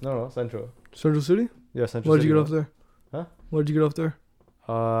 No, Central. Central City? Yeah, Central. Why did you City, get off there? Huh? Why did you get off there?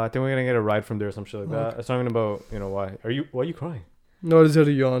 I think we're gonna get a ride from there or some shit like that. Okay. It's not even about why. Why are you crying? No, I just had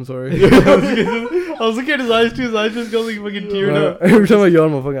a yawn, sorry. I was looking at his eyes too. His eyes just go like fucking teared up. Every time I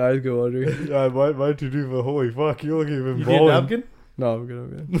yawn, my fucking eyes go watery. Yeah, why to do? But holy fuck, you're looking even You need a napkin? No, I'm good,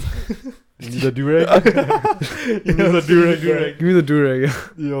 I'm good. You need a do-rag? You need a do-rag. Give me the do-rag.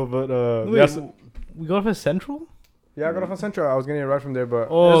 Yo, but Wait, yes. we got off at Central? Yeah, I got off on Central. I was getting a ride from there, but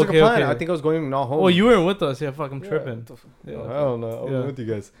Oh, it was like okay, a plan. okay. I think I was going not home. Oh, you weren't with us. Yeah, fuck, I'm Yeah, tripping. what the f- Yeah, I don't know. I was Yeah. with you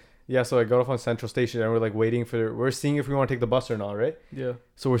guys. Yeah, so I got off on Central Station and we're like waiting we're seeing if we want to take the bus or not, right? Yeah.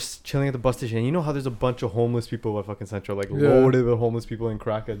 So we're chilling at the bus station. And you know how there's a bunch of homeless people at fucking Central, like Yeah. loaded with homeless people and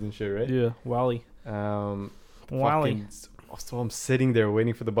crackheads and shit, right? Yeah. Wally. Wally. Fucking, so I'm sitting there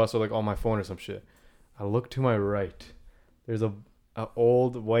waiting for the bus or like on my phone or some shit. I look to my right. There's a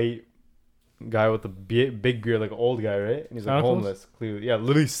old white guy with a big beard, like an old guy, right? And he's like Santa Claus? homeless, clearly. Yeah,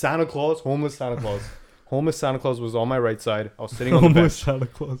 literally Santa Claus, homeless Santa Claus. Homeless Santa Claus was on my right side. I was sitting on the bench, Santa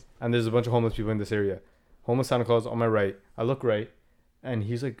Claus. and there's a bunch of homeless people in this area. homeless Santa Claus on my right. I look right, and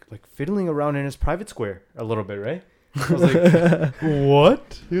he's like fiddling around in his private square a little bit, right? I was like,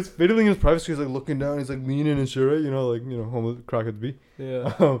 what? He was fiddling in his private square. He's like looking down. He's like leaning and shit, right? You know, like, you know, homeless crackheads be.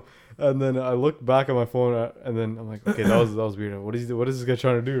 Yeah. And then I looked back at my phone, and then I'm like, okay, that was weird. What is this guy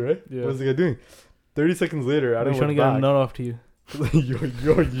trying to do, right? Yeah. What is the guy doing? 30 seconds later, I I'm don't trying to get a nut off to you.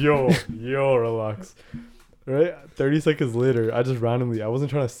 yo, relax. Right? 30 seconds later, I just randomly, I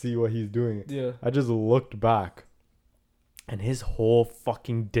wasn't trying to see what he's doing. Yeah. I just looked back, and his whole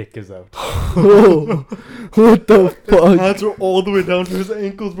fucking dick is out. Oh, what the fuck? Hands were all the way down to his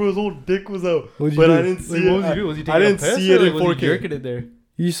ankles, bro. His whole dick was out. What'd you But do? I didn't see Like, it. what was he doing? Was he I taking a didn't piss see it or in was he 4K. jerking it there?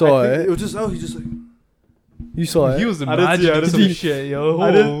 You saw I think it. it was just out. He just like. You saw it. He was I didn't see it. I imagining didn't some see- shit, yo.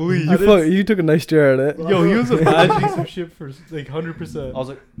 I didn't- Holy. You took a nice stare at it. Yo, he was imagining some shit for like 100%. I was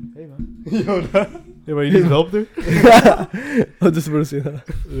like, hey man. Yo, nah. Hey, man, you need help there? I was just about to say that.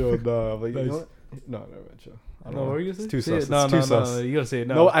 Yo, nah. I'm like, you Nice. know what? No, never mind. Chill. I don't No, know. what were you gonna say? It's too Say sus. it. No, It's no, too no, sus. you gotta say it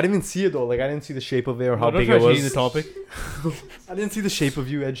now. No, I didn't even see it though. Like I didn't see the shape of it or how don't big try it changing was. the topic. I didn't see the shape of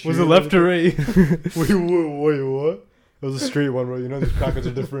you, Ed Sheeran. Was it left or right? Wait, what? It was a straight one, bro. You know these crackers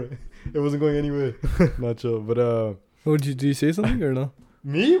are different. It wasn't going anywhere. Not chill, but Oh, did you say something or no?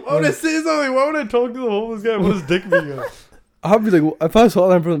 me? Why would I say something? Why would I talk to the homeless guy about his dick being out? I'd be like, if I saw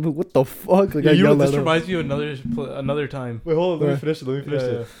that in front of me, what the fuck? Like, Yeah, I you know, yelled at this him. reminds me of another time. Wait, hold on. Let me Yeah. finish it.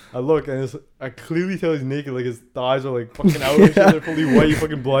 Yeah. I look and I clearly tell he's naked. Like his thighs are like fucking out. And shit. They're fully white. You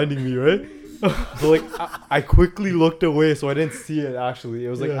fucking blinding me, right? So like I quickly looked away, so I didn't see it. Actually, it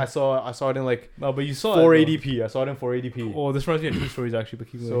was like Yeah. I saw it in like No, but you saw 480p. I saw it in 480p. it. Oh, this reminds me of two stories actually.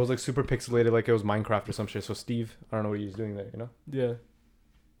 But keep So it going. was like super pixelated, like it was Minecraft or some shit. So Steve, I don't know what he's doing there. You know, Yeah.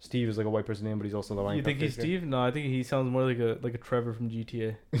 Steve is like a white person name, but he's also the Minecraft. You think he's character. Steve? No, I think he sounds more like a Trevor from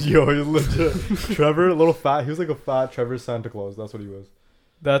GTA. Yo, he's legit. Trevor, a little fat. He was like a fat Trevor Santa Claus. That's what he was.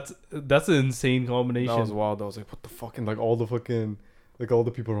 That's an insane combination. That was wild. I was like, what the fuck? And like all the fucking. Like all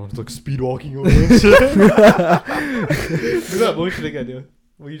the people around, like speed walking over and shit. Do that motion again, dude.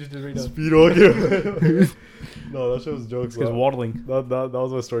 What you just did right now. Speed walking over. No, that shit was jokes. This guy's That waddling.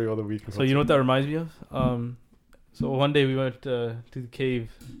 was my story of the week. So you know what that reminds me of? So one day we went to the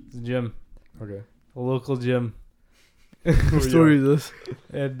cave, the gym, Okay. a local gym, What story is this?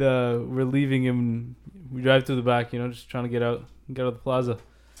 and we're leaving and we drive through the back, you know, just trying to get out of the plaza.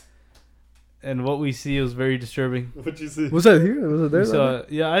 And what we see was very disturbing. What'd you see? Was that here? Was it there? We saw,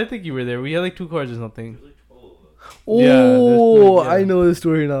 yeah, I think you were there. We had like 2 cars or something. Oh, Yeah, there's- yeah. I know the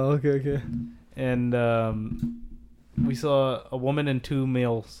story now. Okay. And we saw a woman and 2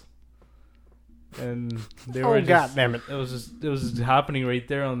 males. And they were just, damn it! it was just happening right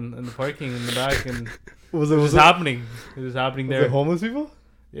there in the parking in the back, and Was it it was happening. It was happening Was there. it homeless people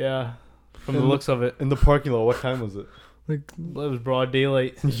Yeah, from In the looks of it, in the parking lot? What time was it? Like, it was broad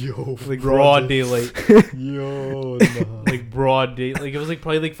daylight, Yo, like broad daylight, Yo, nah. like broad day. Like it was like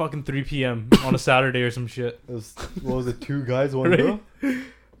probably like fucking 3 p.m. on a Saturday or some shit. It was, what was it? 2 guys, 1 Right? girl. 2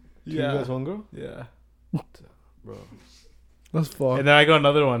 Yeah, guys, 1 girl. yeah. Bro, that's fucked. And then I got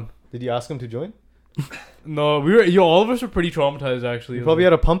another one. did you ask him to join? No, all of us were pretty traumatized actually. You probably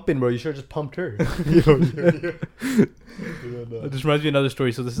had a pump in, bro. You should have just pumped her. Yo. It just reminds me of another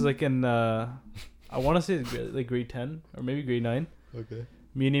story. So this is like in I want to say like grade 10 or maybe grade 9. Okay.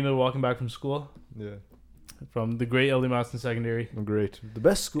 Me and Nima were walking back from school Yeah. from the great L.D. Maston Secondary. Great. The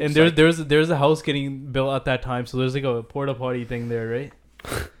best school. And there's a house getting built at that time, so there's like a porta potty thing there, right?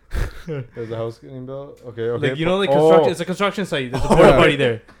 There's a house getting built. Okay. Like you know, like construction. It's a construction site. There's a porta potty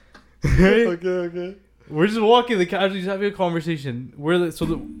there. Okay. We're just walking, like casually just having a conversation. We're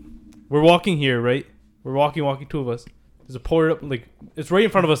walking here, right? We're walking, 2 of us. There's a porta, like it's right in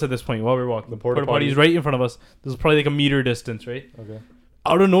front of us at this point while we're walking. The porta porta potty is right in front of us. There's probably like a meter distance, right? Okay.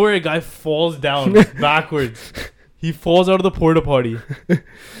 Out of nowhere, a guy falls down backwards. He falls out of the porta potty.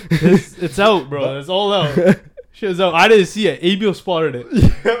 It's out, bro. It's all out. Shit's out. I didn't see it. Abio spotted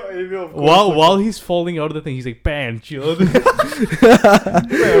it. While he's falling out of the thing, he's like, "Bam, chill." And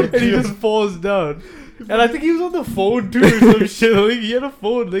he just falls down. And I think he was on the phone too, or some shit. Like he had a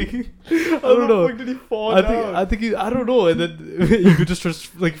phone. Like I don't know. Did he fall I think I don't know. And then he could just starts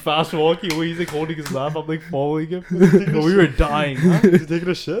like fast walking away. He's like holding his lap. I'm like following him. No, we were dying. Huh? Is he taking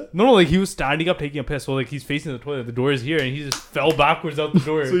a shit? No, like he was standing up taking a piss. So like he's facing the toilet. The door is here, and he just fell backwards out the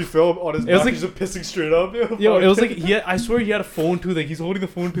door. So he fell on his It was back. like- He's just pissing straight up. Yo, it was like I swear he had a phone too. Like he's holding the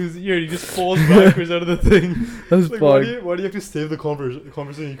phone to his ear, and he just falls backwards out of the thing. That's Like, why fucked. do you have to save the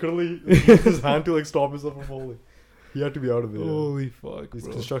conversation? He couldn't use his hand to like stop himself from falling. He had to be out of there. Holy fuck, These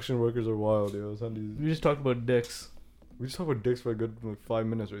bro. construction workers are wild, yo. We just talked about dicks. We just talked about dicks for a good like 5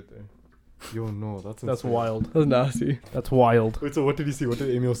 minutes right there. Yo, no, that's That's insane. wild. That's nasty. That's wild. Wait, so what did he see? What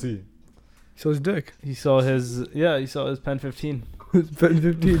did Emil see? So his dick. He saw his Pen 15. Pen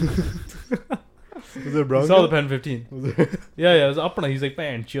 15. Was it brown? He saw the Pen 15. Was it? Yeah, it was up and he's like,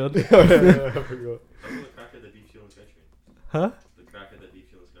 man, chill. I forgot. That was the crackhead that beat you on SkyTrain. Huh? The crackhead that beat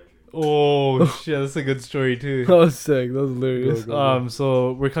you on SkyTrain. Oh shit, that's a good story too. That was sick. That was hilarious. Go.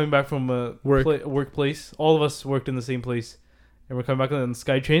 So we're coming back from a workplace. All of us worked in the same place, and we're coming back on the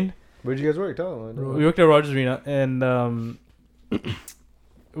SkyTrain. Where'd you guys work? Tell them. We worked at Rogers Arena, and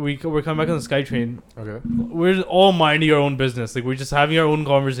we're coming back on the SkyTrain. Okay. We're all minding our own business. Like we're just having our own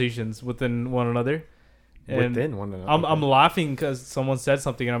conversations within one another. And Within one another. I'm laughing because someone said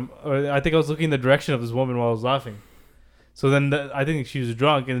something, and I think I was looking in the direction of this woman while I was laughing. So then I think she was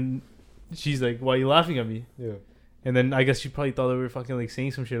drunk, and she's like, "Why are you laughing at me?" Yeah. And then I guess she probably thought that we were fucking like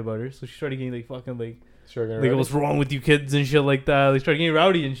saying some shit about her, so she started getting like fucking Sure. like what's wrong with you kids and shit like that. They started getting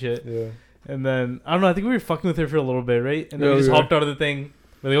rowdy and shit. Yeah. And then I don't know. I think we were fucking with her for a little bit, right? And then Yeah, we just we were. hopped out of the thing.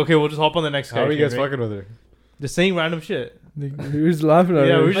 We're like, okay, we'll just hop on the next. How are you SkyTrain, guys right? fucking with her? Just saying random shit. We were just laughing at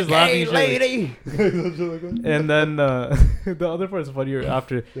Yeah, her. we were just laughing. Hey, and shit, lady. and then the other part's funnier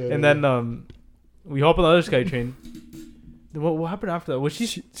after. Yeah, And yeah. then we hop on the other SkyTrain. Then what happened after that? Was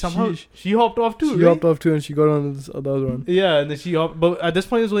she somehow she hopped off too? She right? hopped off too, and she got on the other one. Yeah, and then she hopped. But at this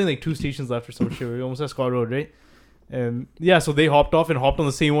point, there's only like 2 stations left or some shit. We almost at Scott Road, right? And yeah, so they hopped off and hopped on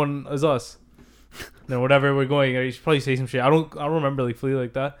the same one as us. Then whatever we're going, I should probably say some shit. I don't remember like fully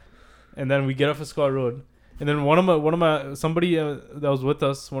like that. And then we get off at Scott Road, and then one of my somebody that was with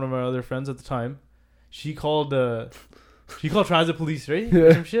us, one of my other friends at the time, she called transit police, right? Yeah.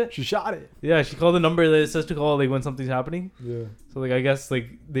 Or some shit. She shot it. Yeah, she called the number that it says to call like when something's happening. Yeah. So like I guess like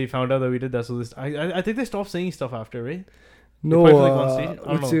they found out that we did that. So this I think they stopped saying stuff after, right? No, probably, like, on stage?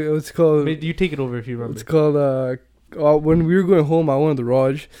 I don't what's know. it, what's it called? Maybe you take it over if you remember. It's called when we were going home, I wanted the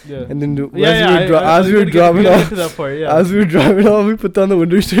Raj, Yeah. and then As we were driving get off, to that part, yeah. as we were driving off, we put down the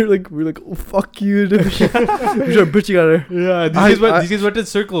window shade, like we were like, "Oh fuck you!" dude." We started bitching at her. Yeah, these guys went in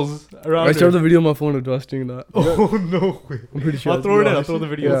circles around. I started her. the video on my phone of us doing that. Oh no way! I'm pretty sure. I'll throw it in. I'll throw the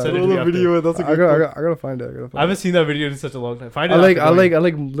video. Yeah. And send it to Throw me the after. video. That's a I good. gotta find it. I haven't seen that video in such a long time. Find it. I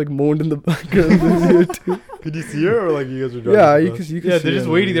like moaned in the background of the video too. Could you see her or like you guys were driving? Yeah, with you us? can. Yeah, see they're just it.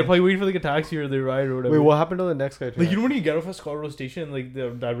 waiting. They're probably waiting for like a taxi or their ride or whatever. Wait, what happened to the next guy? Like you know when you get off at Scott Road Station, like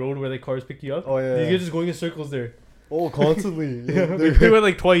that road where like cars pick you up. Oh yeah. These yeah. guys just going in circles there. Oh, constantly. Yeah, they went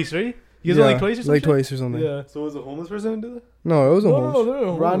like twice, right? You guys went like twice or something. like twice or something. Yeah. So was a homeless person who did that? No, it wasn't No, homes. they're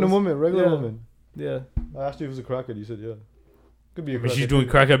Random homeless. woman, regular Yeah. woman. Yeah. I asked you if it was a crackhead. You said yeah. Could be a I mean, crackhead. she's doing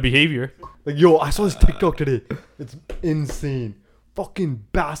crackhead behavior. Like yo, I saw this TikTok today. It's insane. Fucking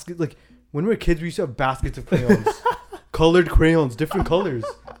basket. Like when we were kids, we used to have baskets of crayons, colored crayons, different colors.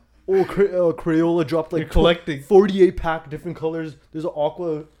 Oh, Crayola dropped You're like collecting. 48 pack different colors. There's an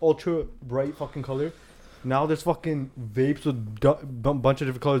aqua ultra bright fucking color. Now there's fucking vapes with bunch of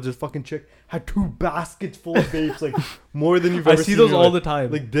different colors. This fucking chick had 2 baskets full of vapes, like more than you've I ever see seen. those in your all life. the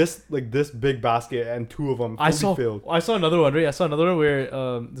time. Like this big basket and 2 of them fully filled. I saw another one, right? I saw another one where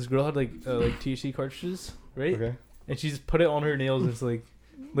this girl had like THC cartridges, right? Okay. And she just put it on her nails and it's like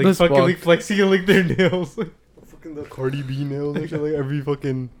That's fucking fucked. like flexing and like their nails. Fucking the Cardi B nails and shit, like every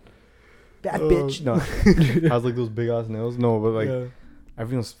fucking bad bitch. No, has like those big ass nails. No, but like Yeah.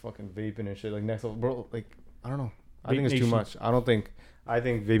 everyone's fucking vaping and shit. Like next level, bro. Like I don't know. I Vape think it's too nation. much. I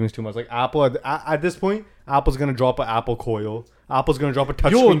think vaping's too much. Like Apple at this point, Apple's gonna drop an Apple coil. Apple's gonna drop a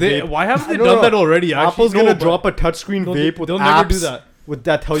touchscreen vape. why haven't they No, done no. that already? Actually, Apple's no, gonna but drop a touchscreen vape with they'll apps never do that. with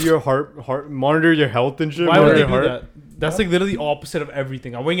that tell your heart monitor your health and shit. Why would monitor they your do heart. that? That's like literally the opposite of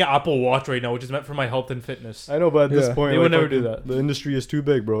everything. I'm wearing an Apple Watch right now, which is meant for my health and fitness. I know, but at this Yeah. point, They would like, never do fucking- that. The industry is too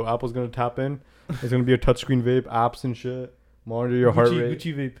big, bro. Apple's gonna tap in. There's gonna be a touchscreen vape, apps and shit. Monitor your heart rate.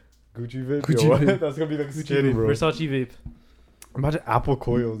 Gucci vape, Gucci vape. Gucci Yo, what? vape. That's gonna be like Gucci skinny, vape, bro. Versace vape, Imagine Apple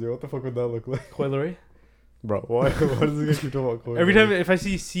coils, yo. What the fuck would that look like, Coileray. bro? Why? Why does it get keep talking about coils? Every time if I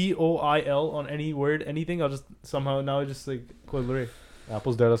see COIL on any word, anything, I'll just somehow now just like Coileray.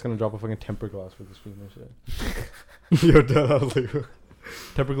 Apple's dead, that's gonna drop a fucking temper glass for the screen and shit. Yo, dead. I was like,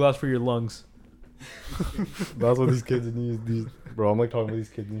 Tempered glass for your lungs. that's what these kids need. These, bro. I'm like talking about these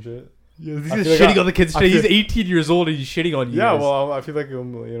kids and shit. Yeah, he's I just feel like shitting on the kids I today. He's feel- 18 years old and he's shitting on you. Yeah, guys. well, I feel like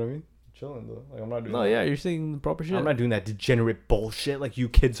I'm, you know what I mean? Chilling though. Like I'm not doing. No, that. yeah, you're saying the proper shit. I'm not doing that degenerate bullshit like you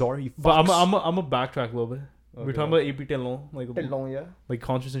kids are. You. But fucks. I'm a backtrack a little bit. We're talking about AP Telon, like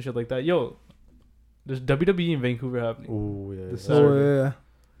concerts and shit like that. Yo, there's WWE in Vancouver happening. Oh yeah. This yeah. Saturday. Oh yeah.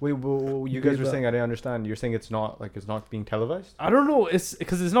 Wait, well, you You guys gave were that. saying I didn't understand. You're saying it's not being televised. I don't know. It's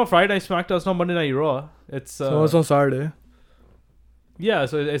because it's not Friday Night SmackDown. It's not Monday Night Raw. It's So it's on Saturday. yeah.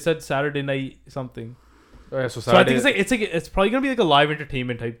 So it said Saturday night something. Oh yeah, so So I think it's probably gonna be like a live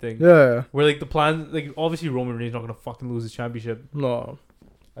entertainment type thing. Yeah. Where like the plan, like obviously Roman Reigns not gonna fucking lose his championship. No.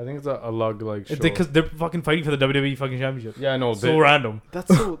 I think it's a lug like show. Because they're fucking fighting for the WWE fucking championship. Yeah, no, So random.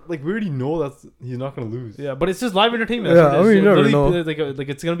 that's so like we already know he's not gonna lose. Yeah, but it's just live entertainment. Yeah, It's I mean, you never literally, know. like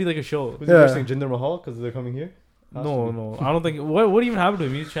it's gonna be like a show. Who's the Yeah. first thing? Jinder Mahal because they're coming here. Has to be. No, I don't think. What even happened to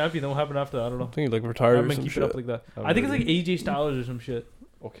him? He's champion. Then what happened after that? I don't know. I think he like I retired or haven't some keep shit. it up like that. Oh, I think it's like really? AJ Styles or some shit.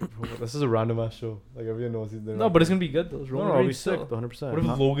 Okay, bro, this is a random ass show. Like everyone knows he's there. No, but it's gonna be good though. It's no, Roman I'll be Reigns sick. still. 100%. What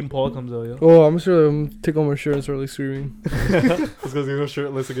if Logan Paul comes out? Yo? Oh, I'm sure take off my shirt and start like screaming. This guy's gonna go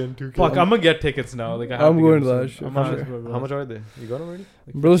shirtless again too. Fuck, I'm gonna get tickets now. Like I have I'm to going get to them that soon. shit I'm for not sure. just going to How much are they? You got them already?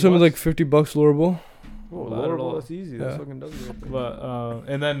 Brother sent me $50? like $50 lower bowl. Oh, Not at lower all. ball. That's easy. Yeah. That's fucking does it. But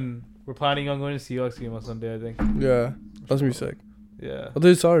and then we're planning on going to Seahawks game on Sunday. I think. Yeah, that's gonna be sick. Yeah. I thought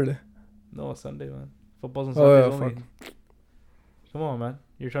it's Saturday. No, it's Sunday, man. Football's on Oh, Sundays yeah, only. Come on, man.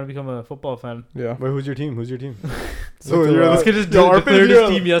 You're trying to become a football fan. Yeah. Wait, who's your team? Who's your team? So, you're this This kid just Yo, Arpan, declared you're his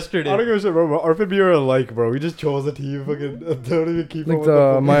a- team yesterday. I don't give a shit, bro. Arpan be alike, bro. We just chose a team. Fucking don't even keep Like up with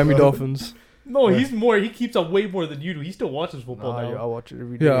the fuck Miami bro. Dolphins. No, he's more. He keeps up way more than you do. He still watches football Nah, now. yo, I watch it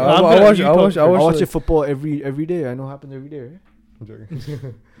every day. Yeah, I'm I better watch. than I you, watch. I Tom. watch. I watch like- it football every day. I know it happens every day. Right? I'm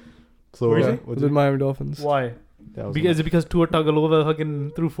joking. So Where is Yeah, it? with the Miami Dolphins. Why? That was Is it because Tua Tagovailoa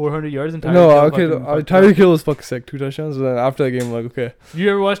fucking threw 400 yards and Tyreek No, Hill okay. fucking fucked Tyreek up? Hill was fucking sick. 2 touchdowns. And then after that game, I'm like, okay, You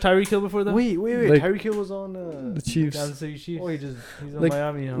ever watch Tyreek Hill before that? Wait. Like- Tyreek Hill was on the Chiefs. Kansas City Chiefs. Oh, he's on Like-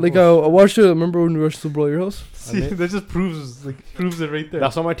 Miami now. Like I watched it. Remember when we watched Super Bowl at your house? See, that just proves it right there.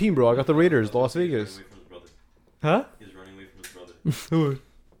 That's on my team, bro. I got the Raiders, Las He's running Vegas. away from his brother. Huh? He's running away from his brother. Who?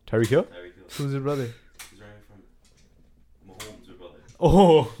 Tyreek Hill. Tyreek Hill. Who's your brother? He's running from Mahomes' big brother.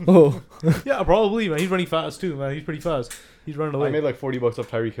 Oh, Oh, yeah, probably, man. He's running fast too, man. He's pretty fast. He's running I away. made like $40 off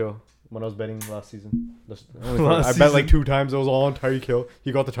Tyreek Hill when I was betting last season. Last I bet like season. 2 times. It was all on Tyreek Hill.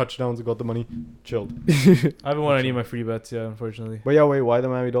 He got the touchdowns. He got the money. Chilled. I haven't won any of my free bets yet, unfortunately. But yeah, wait. Why the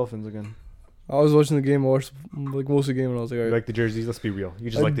Miami Dolphins again? I was watching the game. I watched like most of the game, and I was like, You alright. like the jerseys? Let's be real.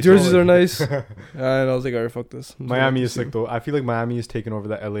 You just like the jerseys are jerseys. nice. And I was like, alright, fuck this. I'm just Miami gonna is sick though. I feel like Miami is taking over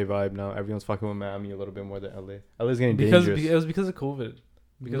the LA vibe now. Everyone's fucking with Miami a little bit more than LA. LA's getting Because dangerous. it was because of COVID.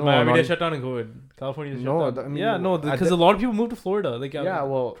 Because No, Miami not did e- shut down in COVID. California did No, shut down. I mean, yeah, no, I because did- a lot of people moved to Florida. Like yeah,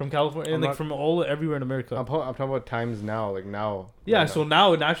 well, from California and I'm like not- from everywhere in America. I'm talking about times now. Like now. Yeah, Like, so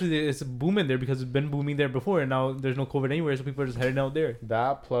now naturally it's booming there because it's been booming there before, and now there's no COVID anywhere, so people are just heading out there.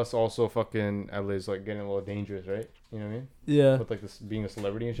 that plus also fucking LA's like getting a little dangerous, right? You know what I mean? Yeah. With like this being a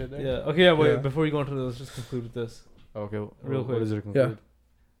celebrity and shit there. Yeah. Okay. Yeah. Wait. Yeah. Before you go into this, let's just conclude with this. Okay. Real quick. What is it to conclude?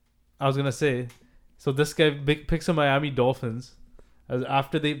 I was gonna say, so this guy picks the Miami Dolphins as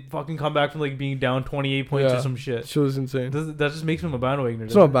after they fucking come back from like being down 28 points or Yeah. some shit. Shit was insane. That just makes him a bandwagoner.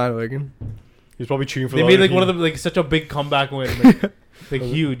 It's not a bandwagon. He's probably cheering for. They the made other like one of team. them like such a big comeback win, like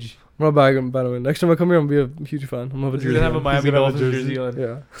huge. I'm not bandwagon. Next time I come here, I'm gonna be a huge fan. I'm gonna have a He's jersey. gonna have a on. Miami gonna have a Dolphins jersey. jersey on.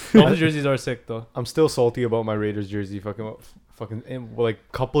 Yeah. Dolphins jerseys are sick though. I'm still salty about my Raiders jersey.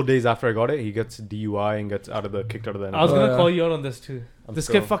 Like couple days after I got it, he gets DUI and gets kicked out of the NFL. I was Oh, gonna yeah. call you out on this too. I'm This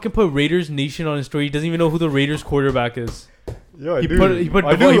still- guy fucking put Raiders Nation on his story. He doesn't even know who the Raiders quarterback is. Yeah, I He do. put I a do, picture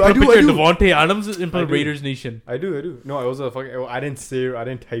I do, of I do. Devontae Adams and I put do. Raiders Nation. I do. No, it was a fucking. I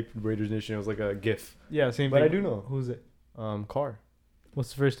didn't type Raiders Nation. It was like a GIF. Yeah, same But thing. I do know. Who's it? Carr. What's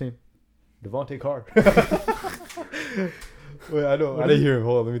the first name? Devontae Carr. Wait, I know. I didn't hear him.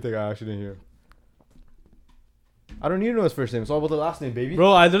 Hold on, let me think. I actually didn't hear him. I don't need to know his first name. It's all about the last name, baby.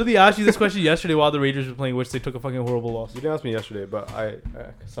 Bro, I literally asked you this question yesterday while the Raiders were playing, which they took a fucking horrible loss. You didn't ask me yesterday, but I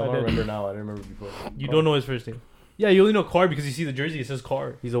somehow did. remember now. I didn't remember before. You Carr. don't know his first name. Yeah, you only know Carr because you see the jersey. It says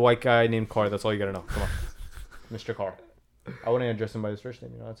Carr. He's a white guy named Carr. That's all you gotta know. Come on, Mr. Carr. I wouldn't address him by his first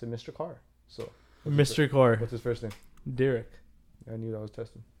name. I'd say Mr. Carr. So, Mr. Carr. what's his first name? Derek. I knew that was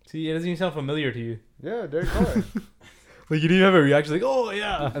testing. See, it doesn't even sound familiar to you. Yeah, Derek Carr. Like, you didn't have a reaction like, oh,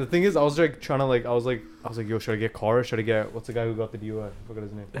 yeah. And the thing is, I was like trying to I was like, yo, should I get Carr? Should I get what's the guy who got the DUI? I forgot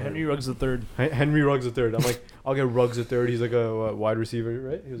his name. Henry Ruggs the third. Henry Ruggs the third. I'm like, I'll get Ruggs the third. He's like a wide receiver,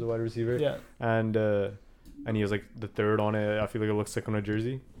 right? He was a wide receiver. Yeah. And he was like the third on it. I feel like it looks sick on a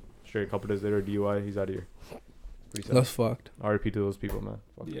jersey. Straight a couple days later, DUI. He's out of here. Pretty sad. That's fucked. RIP to those people, man.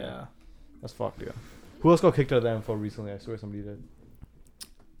 Fuck Yeah. That's fucked, yeah. Who else got kicked out of the NFL recently? I swear somebody did.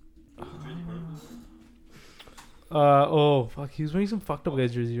 Oh, fuck. He was wearing some fucked up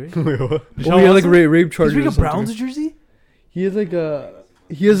guy's jersey, right? Wait, what? Oh, he had like rape He's charges. wearing or a something. Browns jersey? He has like a.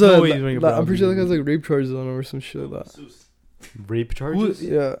 He has No a. way he's wearing a I'm Browns pretty sure that jersey. has like rape charges on him or some shit like that. Masseuse. Rape charges?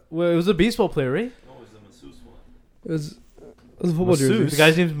 Yeah. Well, it was a baseball player, right? No, it's the masseuse one. It was a football Masseuse. jersey. The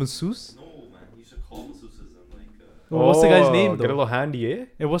guy's name's Masseuse? No, man. You should call masseuses and like. Well, what's the guy's name, Get a though? little handy, eh?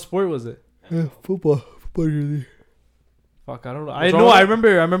 And what sport was it? Yeah, football jersey. Fuck, I don't know. What's I wrong know. with I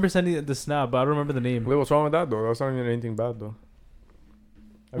it? remember sending the snap, but I don't remember the name. Wait, what's wrong with that, though? That's not even anything bad, though.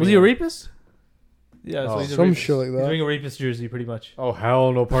 Was he a rapist? Yeah, so Oh. he's a Some rapist. shit like He's that. wearing a rapist jersey, pretty much. Oh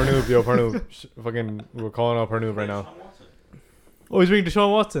hell no, Parnoob, yo, Parnoob. Fucking, we're calling out Parnoob right now. Sean Watson. Oh, he's wearing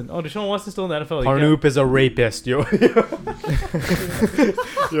Deshaun Watson. Oh, Deshaun Watson's still in the NFL. Parnoob is a rapist, yo.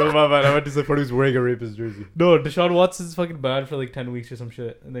 Yo, my bad. I meant to say Parnoob's wearing a rapist jersey. No, Deshaun Watson's fucking banned for like 10 weeks or some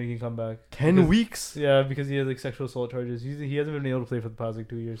shit, and then he can come back. 10 Because- weeks? Yeah, because he has like sexual assault charges. He hasn't been able to play for the past like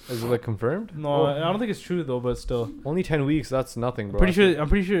 2 years. Is it like confirmed? No, I don't think it's true though, but still. Only 10 weeks. That's nothing, bro. I'm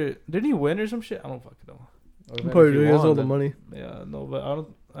pretty sure. Didn't he win or some shit? I don't fucking know. If Probably he he has won, all the then- money. Yeah, no, but I don't.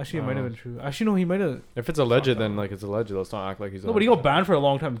 Actually, it might have Oh. been true. Actually, no, he might have. If it's alleged, then like it's alleged. Let's not act like he's. No, but he got banned for a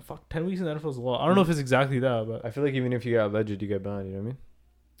long time. Fuck, 10 weeks in the NFL is a lot. I don't know if it's exactly that, but I feel like even if you get alleged, you get banned. You know what I mean?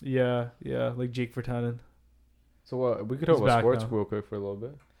 yeah, like Jake Vertanen. So what? We could He's talk about back sports now. real quick for a little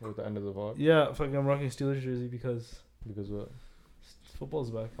bit. Or at the end of the vlog. Yeah, fucking, I'm rocking a Steelers jersey because Because what?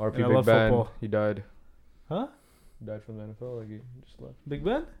 football's back. RP And I Big love Ben. football. He died. Huh? Died from the NFL. Like he just left. Big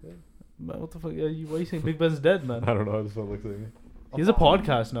Ben? Yeah. Man, what the fuck? Why are you saying Big Ben's dead, man? I don't know. I just felt like saying it. He has a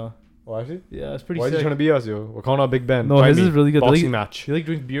podcast now. Oh, actually? Yeah, it's pretty Why are you sick. trying to be us, yo? We're calling out Big Ben. No, Fight his me. is really good. Boxing Like, match. he like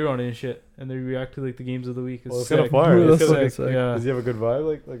drinks beer on it and shit, and they react to like the games of the week. It's Well, it's sick. kind of fire. Bro, It's that's kinda fucking sick. sick. Yeah. Does he have a good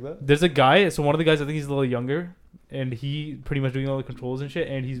vibe like that? There's a guy. So one of the guys, I think he's a little younger, and he pretty much doing all the controls and shit,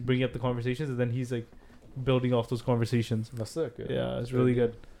 and he's bringing up the conversations, and then he's like building off those conversations. That's sick. Yeah, it's really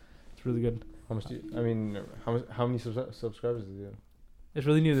good. It's really good. How much do you, I mean, how many subscribers does he have? It's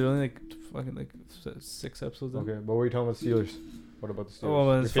really new. They're only like fucking like 6 episodes. In. Okay, but what were you talking about Steelers? What about the Steelers? Oh,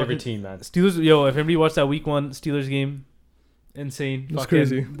 man, Your it's favorite fucking- team, man. Steelers, yo, if anybody watched that week 1 Steelers game, insane. That's Fucking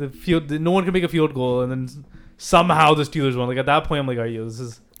crazy. The field, no one can make a field goal, and then somehow the Steelers won. Like at that point, I'm like, alright, yo, it's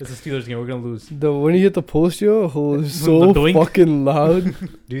a Steelers game. We're gonna lose. When he hit the post, yo, it was The so doink. fucking loud.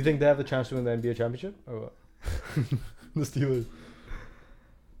 Do you think they have the chance to win the NBA championship or what? The Steelers.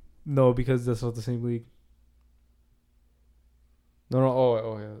 No, because that's not the same league. No.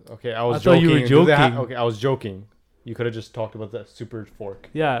 Oh, yeah. Okay, I was I thought joking. you were Do they joking. okay, I was joking. You could have just talked about that super fork.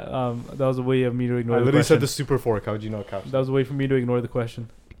 Yeah, that was a way of me to ignore I the literally question. said the super fork. How would you not catch That that? was a way for me to ignore the question.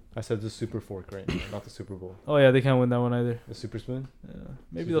 I said the super fork, right? Not the Super Bowl. Oh yeah, they can't win that one either. The super spoon. Yeah.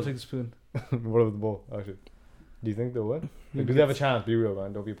 Maybe they'll take the spoon. What about the bowl? Actually, do you think they'll win? Like, do they have a chance? Be real,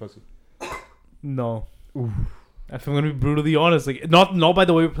 man. Don't be a pussy. No. If I'm gonna be brutally honest, like not by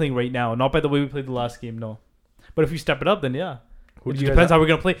the way we're playing right now, not by the way we played the last game, no. But if we step it up, then yeah. Who It do you depends guys how we're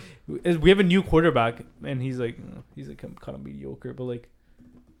gonna play. We have a new quarterback, and he's like kind of mediocre, but like,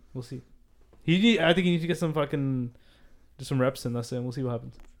 we'll see. I think he needs to get some fucking, just some reps in. That's it. And we'll see what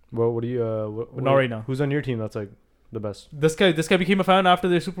happens. Well, what do you? But not right now. Who's on your team that's like the best? This guy became a fan after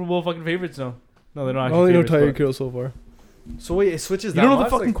their Super Bowl fucking favorites. No, they're not. I only know Actually Tyreek favorites, Hill so far. So wait, it switches. but- You don't know the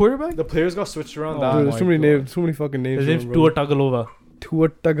fucking quarterback? The players got switched around. Oh that Dude, my there's so many God. names, so many fucking names. His name's bro. Tua Tagovailoa. Tua What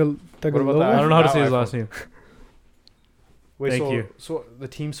about that? I don't know how to say his That last name. Wait, Thank so, you. So the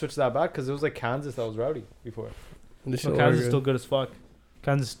team switched that back because it was like Kansas that was rowdy before. They No, still Kansas are is still good as fuck.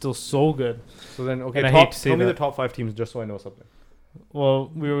 Kansas is still so good. So then, okay, And I top, hate to say tell me the that. top 5 teams just so I know something.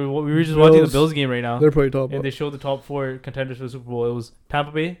 Well, we were just watching the Bills. Bills game right now, They're probably top. and they showed the top 4 contenders for the Super Bowl. It was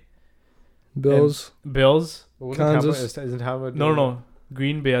Tampa Bay, Bills. Bills. But wasn't Kansas. Tampa, isn't Tampa? No.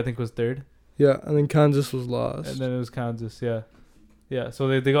 Green Bay, I think, was 3rd, Yeah, and then Kansas was last. and then it was Kansas. Yeah. So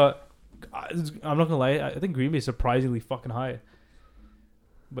they got. I'm not gonna lie. I think Green Bay is surprisingly fucking high.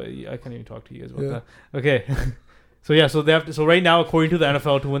 But yeah, I can't even talk to you guys about Yeah. that. Okay. So yeah, so they have to, so right now, according to the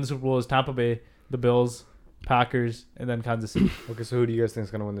NFL, to win the Super Bowl is Tampa Bay, the Bills, Packers, and then Kansas City. Okay, so who do you guys think is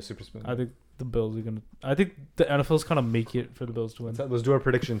gonna win the Super Spoon? I think the Bills are gonna. I think the NFL's kind of make it for the Bills to win. Let's do our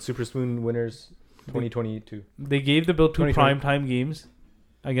prediction. Super Spoon winners 2022. They gave the Bill 2 2020. primetime games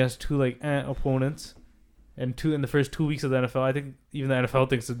against 2 opponents, and 2 in the first 2 weeks of the NFL. I think even the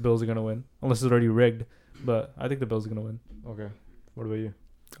NFL thinks the Bills are gonna win, unless it's already rigged. But I think the Bills are gonna win. Okay. What about you?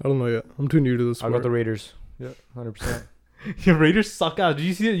 I don't know yet. I'm too new to this. I got the Raiders. Yeah, 100%. Your Raiders suck ass. Did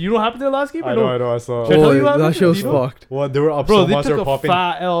you see it? You know what happened in the last game? Or I no? know. I saw. Should I tell you what that happened? shit was Do you know? fucked. Well, they were up Bro, so they much. They took were a popping.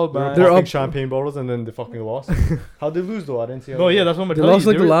 fat L, They were man. They're popping up- champagne bottles and then they fucking lost. How'd they lose though? I didn't see. How No, they yeah, lost. that's what I'm They telling lost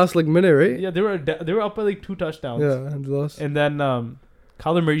you. like the last like minute, right? Yeah, they were up by like 2 touchdowns. Yeah, and they lost. And then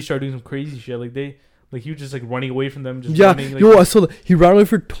Kyler Murray started doing some crazy shit. Like he was just like running away from them. Just Yeah, running, like, yo, I saw that. He ran away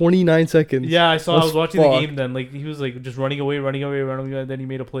for 29 seconds. yeah, I saw. I That's was watching fucked. the game then. Like he was like just running away, and then he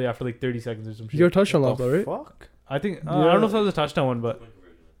made a play after like 30 seconds or some He got a shit. touchdown What last the though, right? Fuck. I think I Yeah. don't know if that was a touchdown one, but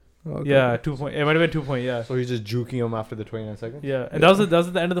Oh, okay. yeah, 2 point. It might have been 2 point. Yeah, So he's just juking him after the 29 seconds. yeah, and that was at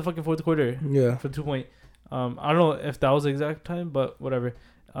the end of the fucking 4th quarter Yeah. for 2 point. I don't know if that was the exact time, but whatever.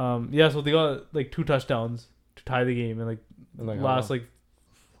 Yeah, so they got like 2 touchdowns to tie the game, and like And like last how, like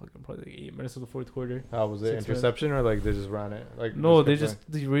fucking probably like 8 minutes of the 4th quarter. how was it 6 minutes. interception or like they just ran it? Like No,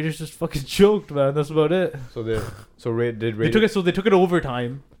 kept the Raiders just fucking choked, man. That's about it. going? So they did They Raiders. took it. So they took it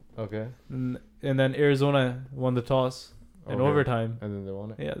overtime, Okay. and then Arizona won the toss in Okay. overtime. And then they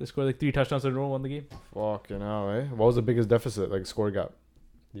won it. Yeah, they scored like 3 touchdowns in a row, won the game. Fucking hell, eh? What was the biggest deficit, like score gap?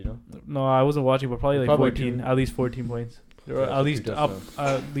 Do you know? No, I wasn't watching, but probably like Probably 14, two. at least 14 points. They were Yeah, so at least two up, touchdowns.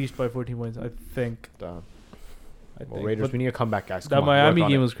 at least by 14 points, I think. Damn. I Well, think. Raiders, But we need to come back, guys. that Come on, Miami work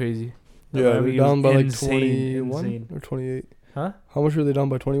on game it. was crazy. That Yeah, Miami they're game down by was like insane, 21 insane. or 28. Huh? How much were they down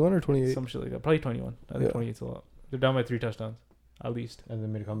by? 21 or 28? Some shit like that. Probably 21. I think Yeah. 28 is a lot. They're down by 3 touchdowns, at least. And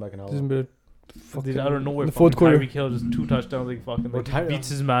then made a comeback and all. Just been They, I don't know where in the fourth fucking quarter. Tyreek Hill just 2 touchdowns, like fucking Bro, like he Ty- beats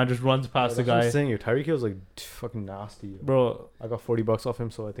his man, just runs past the guy. I'm saying, Tyreek Hill's like fucking nasty. Bro, I got $40 off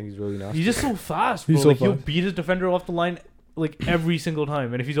him, so I think he's really nasty. he's just so fast, bro. He's so Like he'll fast. beat his defender off the line like every single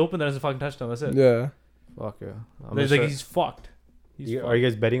time, and if he's open, then it's a fucking touchdown. That's it. Yeah. Fuck yeah. There's like he's fucked. He's Are you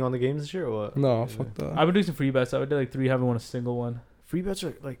guys betting on the games this year or what? No, fuck that. I've been doing some free bets. I would do like 3, haven't won a single one. Free bets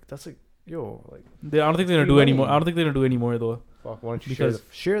are like that's like yo like I don't think they're gonna Free do any money. more. I don't think they're gonna do any more though. fuck. Why don't you Because-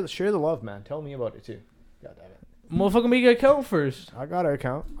 share the love, man? Tell me about it too. God damn it. Motherfucker, make an account first. I got an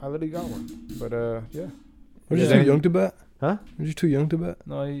account. I literally got one. But yeah. Are you Yeah. too young to bet? Huh? Are you too young to bet?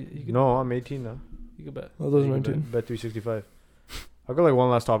 No, you can. No, I'm 18 now. You can bet. Oh, those are You can 19. Bet 365. I've got like one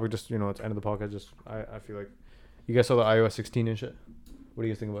last topic. Just it's end of the podcast. Just I feel like you guys saw the iOS 16 and shit. What do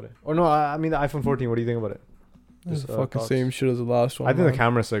you guys think about it? Oh no, I mean the iPhone 14. What do you think about it? It's Just, the fucking thoughts. same shit as the last one. I think the man.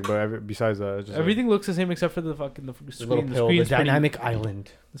 camera's sick, but besides that, it's just Everything looks the same except for the fucking the like, the screen. little The pill, the screen's pretty. dynamic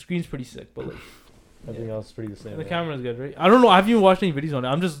island. The screen's pretty sick, but like Everything else is pretty the same. the right? camera's good, right? I don't know. I haven't even watched any videos on it.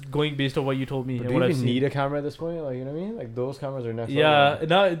 I'm just going based on what you told me But and do what you I've even seen. need a camera at this point? Like you know what I mean? Like those cameras are next. Yeah, level.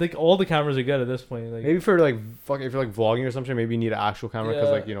 now like all the cameras are good at this point. Like Maybe for like if you're like vlogging or something, maybe you need an actual camera because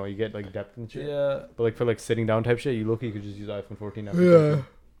Yeah. like you get like depth and shit. yeah, But like for like sitting down type shit, you could just use iPhone 14. Yeah. application.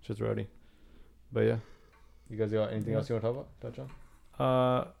 Shit's ready. But yeah, you guys got anything else you want to talk about? Touch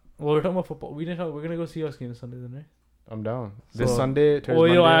on? well, we're talking about football. We didn't talk. We're gonna go Seahawks game this Sunday, then, right? I'm down. This So- Sunday. Thursday, Oh,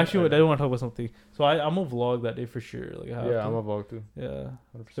 yo, I Monday, actually I don't want to talk about something. So I'm gonna vlog that day for sure. Like I have Yeah, to. I'm a vlog too. Yeah,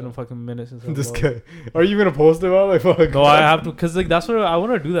 it's been a 100%. fucking minute since I This vlogged. guy. Are you gonna post it about like fuck? No, I have to, cause like that's what I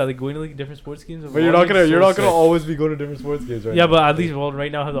want to do. That like going to like different sports games. and But you're not vlogging gonna is so sick. always be going to different sports games, right? Yeah, now. but at least well,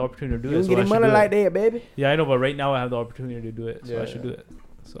 right now I have the opportunity to do it. So I should do it. that, baby. Yeah, I know, but right now I have the opportunity to do it, so Yeah, I should yeah. do it.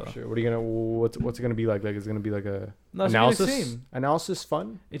 So Sure. What are you gonna? What's it gonna be like? Like it's gonna be like a no, it's gonna be analysis. the same. Analysis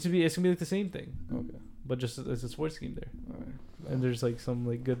fun. It's gonna be like the same thing, Okay. but just it's a sports game there, Alright. and there's like some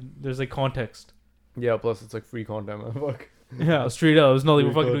like good. There's like context. Yeah. Plus it's like free content. Man. Fuck. Yeah, straight up. It's not like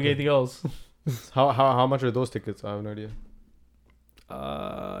we're Free fucking doing content. anything else. How much are those tickets? I have no idea.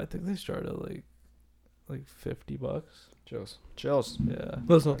 I think they start at like $50. Chills. Yeah.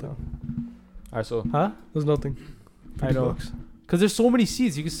 That's nothing. Alright, so Huh? That's nothing. I know. $50. Cause there's so many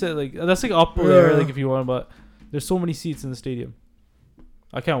seats. You can sit like that's like up there, Yeah. like if you want, but there's so many seats in the stadium.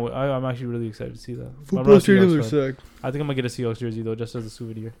 I can't wait. I'm actually really excited to see that. I'm Football not a Seahawks stadiums are fan. sick. I think I'm gonna get a Seahawks jersey though, just as a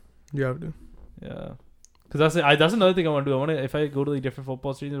souvenir. You have to. Yeah, cause that's another thing I want to do. I want to if I go to like different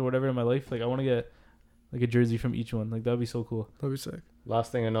football stadiums or whatever in my life, like I want to get like a jersey from each one. Like that'd be so cool. That'd be sick.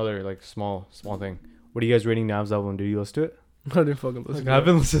 last thing, another like small thing. What are you guys rating Nav's album? Did you listen to it? I didn't fucking listen. Like, to I it.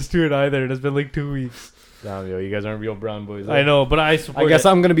 haven't listened to it either. It's been like 2 weeks. Damn, yo, you guys aren't real brown boys. I know, but I support I guess it.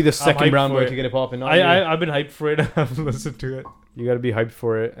 I'm gonna be the second hyped brown for boy it. to get it popping. I've been hyped for it. I haven't listened to it. You gotta be hyped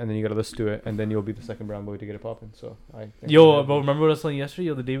for it, and then you gotta listen to it, and then you'll be the second brown boy to get it popping. So I. Think Yo, but remember what I was saying yesterday?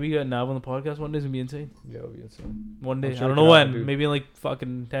 Yo, the day we got Nav on the podcast one day is gonna be insane. Yeah, it'll be insane. One day. I'm sure I don't it know could when. happen, dude. Maybe in like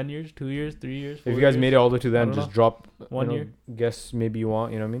fucking 10 years, 2 years, 3 years. If you guys made it all the way to I then, don't just know. drop 1 year. Guess maybe you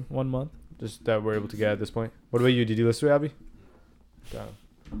want. You know what I mean? 1 month. Just that we're able to get at this point. What about you? Did you listen to it, Abby? Damn.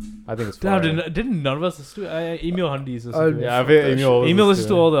 I think it's Damn, fire. didn't none of us listen to it? Emil Hundy's listened to it. Yeah, I think Emil listens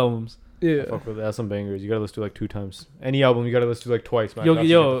to all the albums. Yeah. Fuck with it. That's some bangers. You gotta listen to like 2 times. Any album you gotta listen to like twice, man. Yo, That's to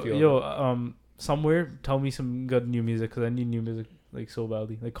yo, get the feel of it. yo. Somewhere, tell me some good new music because I need new music like so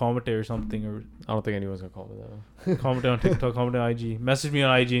badly. Like comment or something, or I don't think anyone's gonna call me that. comment on TikTok, comment on IG, message me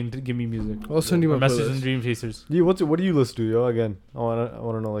on IG and give me music. I'll send you Or my message on playlist. Dream Chasers. You what do you listen to, yo? Again, I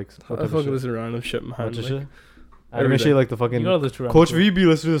wanna know like what I type of fucking shit. listen to random shit, man. Bunch of Like, shit. Anime shit like the You fucking gotta listen to Coach random VB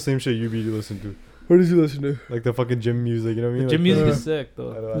listen to the same shit you be listen to. what did you listen to? Like the fucking gym music, you know what I mean? shit. Gym Like, music uh, is sick I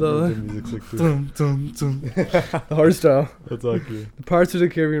though. know, I No. think gym music's sick too. Dum, dum, dum. The hardstyle. That's all cute. The Pirates of the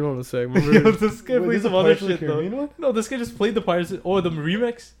Caribbean one was sick. Yo, Remember? this guy Wait, plays this some is other Pirates of the shit though. Caribbean one? No, this guy just played the Pirates. Oh, the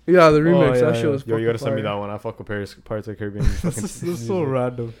remix. Yeah, the Oh, remix. yeah, That yeah. shit was Yo, you gotta fucking send me fire. that one. I fuck with Pirates of the Caribbean. This fucking is so music.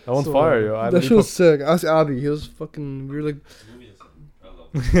 random. That one's So fire, random. yo. I That really shit was sick. Ask Abby. He was fucking. We were like, Movies and stuff. I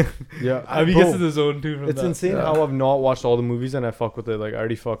love it. yeah, I mean, bro, gets in the zone too. From it's that. insane Yeah. how I've not watched all the movies and I fuck with it. Like I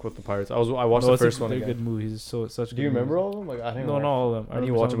already fuck with the Pirates. I watched the it's first like, one they're again. good movies. So it's such. Do you good remember movies. all of them? Like I think No, not all of them. I need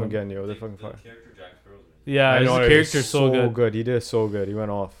to remember watch some them of again, yo. They're The fucking fire. character Jack Sparrow's Yeah, his it character's was so good. He did so good. He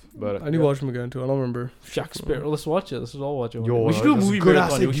went off. But I need to watch him again too. I don't remember. Jack Sparrow. Let's watch it. Let's all watch it. Yo, we should do a that's a movie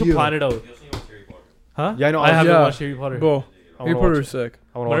good-ass marathon. We should idea. plan it out. You also need to watch Harry Potter. Huh? Yeah, I know. I haven't yeah. watched Harry Potter. Bro, I Harry wanna Potter watch is sick.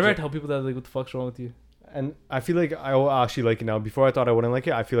 I want to Whenever I watch it. tell people that, like, what the fuck's wrong with you? And I feel like I will actually like it now. Before I thought I wouldn't like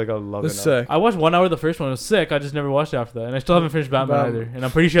it. I feel like I love It's it now. sick. I watched 1 hour of the first one. It was sick. I just never watched it after that. And I still haven't finished Batman either. And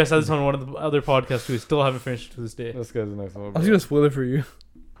I'm pretty sure I said this on one of the other podcasts too. Still haven't finished to this day. This guy's a nice little. I was gonna spoil it for you.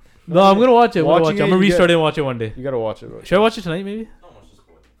 No, I'm gonna watch it. I'm gonna Watching watch it. I'm it, gonna you restart get- it and watch it one day. You gotta watch it. Bro. Should I watch it tonight, maybe? Not much to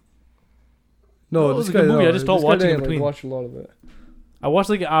spoil. No, it was this a guy. good movie. No, I just stopped this guy watching in didn't, between. Watch a lot of it. I watched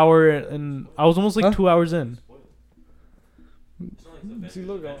like an hour and I was almost like Huh? 2 hours in. It's not like the See,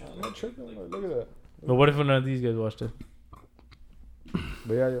 look, I'm not tripping. Look at that. But what if none of these guys watched it?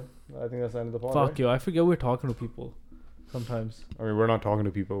 But yeah, I think that's the end of the pod. Fuck Right? yo, I forget we're talking to people sometimes. I mean, we're not talking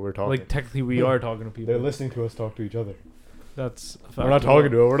to people. We're talking. Like technically we are talking to people. They're listening to us talk to each other. That's a fact. We're not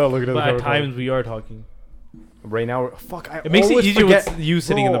talking to them. We're not looking at But the at camera. times we are talking. Right now, fuck. It makes it always easier forget- with you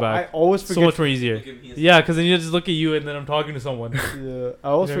sitting in the Bro, back. I always So forget. much more easier. Look at me. Yeah, because then you just look at you and then I'm talking to someone. Yeah, I always You know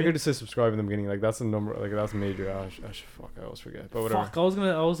what I forget mean? to say subscribe in the beginning. Like that's the number. Like that's major. Fuck. I always forget. But whatever. Fuck, I was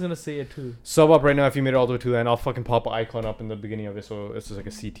gonna say it too. Sub up right now if you made it all the way to the end. I'll fucking pop an icon up in the beginning of it, so it's just like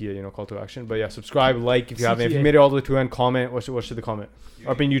a CTA, call to action. But yeah, subscribe, like if you haven't. If you CTA. made it all the way to the end, comment. What should the comment?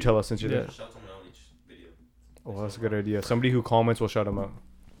 Arpan, you tell us since you're Yeah. there. Shout someone out each video. Oh, that's a good idea. Somebody who comments, will shout them out.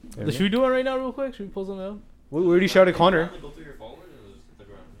 Yeah, Should we do it right now, real quick? Should we pull something out? we already shouted Connor. Go through your followers and just hit the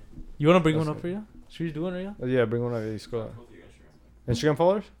ground. You wanna bring That's one up for you? Should we do one right now? Yeah, bring one up. Yeah, scroll Go through your out. Instagram. Instagram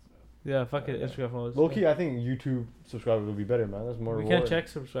followers? Yeah, fuck it. Instagram followers. Low key, I think YouTube subscribers will be better, man. That's more We rewarding. can't check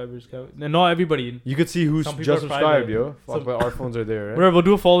subscribers. No, not everybody. You could see who's Some people just are subscribed, private. yo. Fuck, Some- but our phones are there, right? Whatever, we'll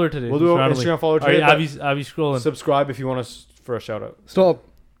do a follower today. We'll do an randomly. Instagram follower Alright, today. but Abby's scrolling. subscribe if you want us for a shout out. Stop.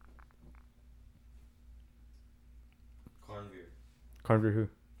 Carnveer. Carnveer who?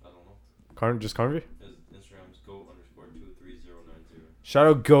 I don't know. Just Carnveer? His Instagram's go_23090. Shout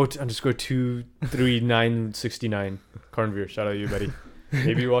out goat_23969. Carnveer, shout out you, buddy.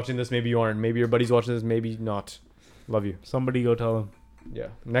 Maybe you're watching this, maybe you aren't. Maybe your buddy's watching this, maybe not. Love you. Somebody go tell him. Yeah.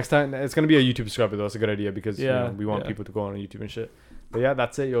 Next time, it's going to be a YouTube subscriber, though. That's a good idea because Yeah, we want yeah. people to go on YouTube and shit. But yeah,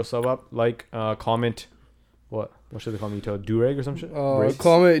 that's it. Yo, sub up, like, comment. What? What should they call me? Tell Durag or some shit? Breaks?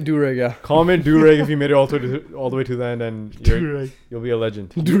 Comment Durag, yeah. Comment Durag if you made it all the way to the end, and you'll be a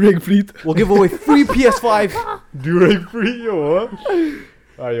legend. Durag fleet. We'll give away free PS5. Durag free, yo. What?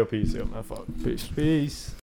 Alright, yo, peace, yo, man. Fuck. Peace.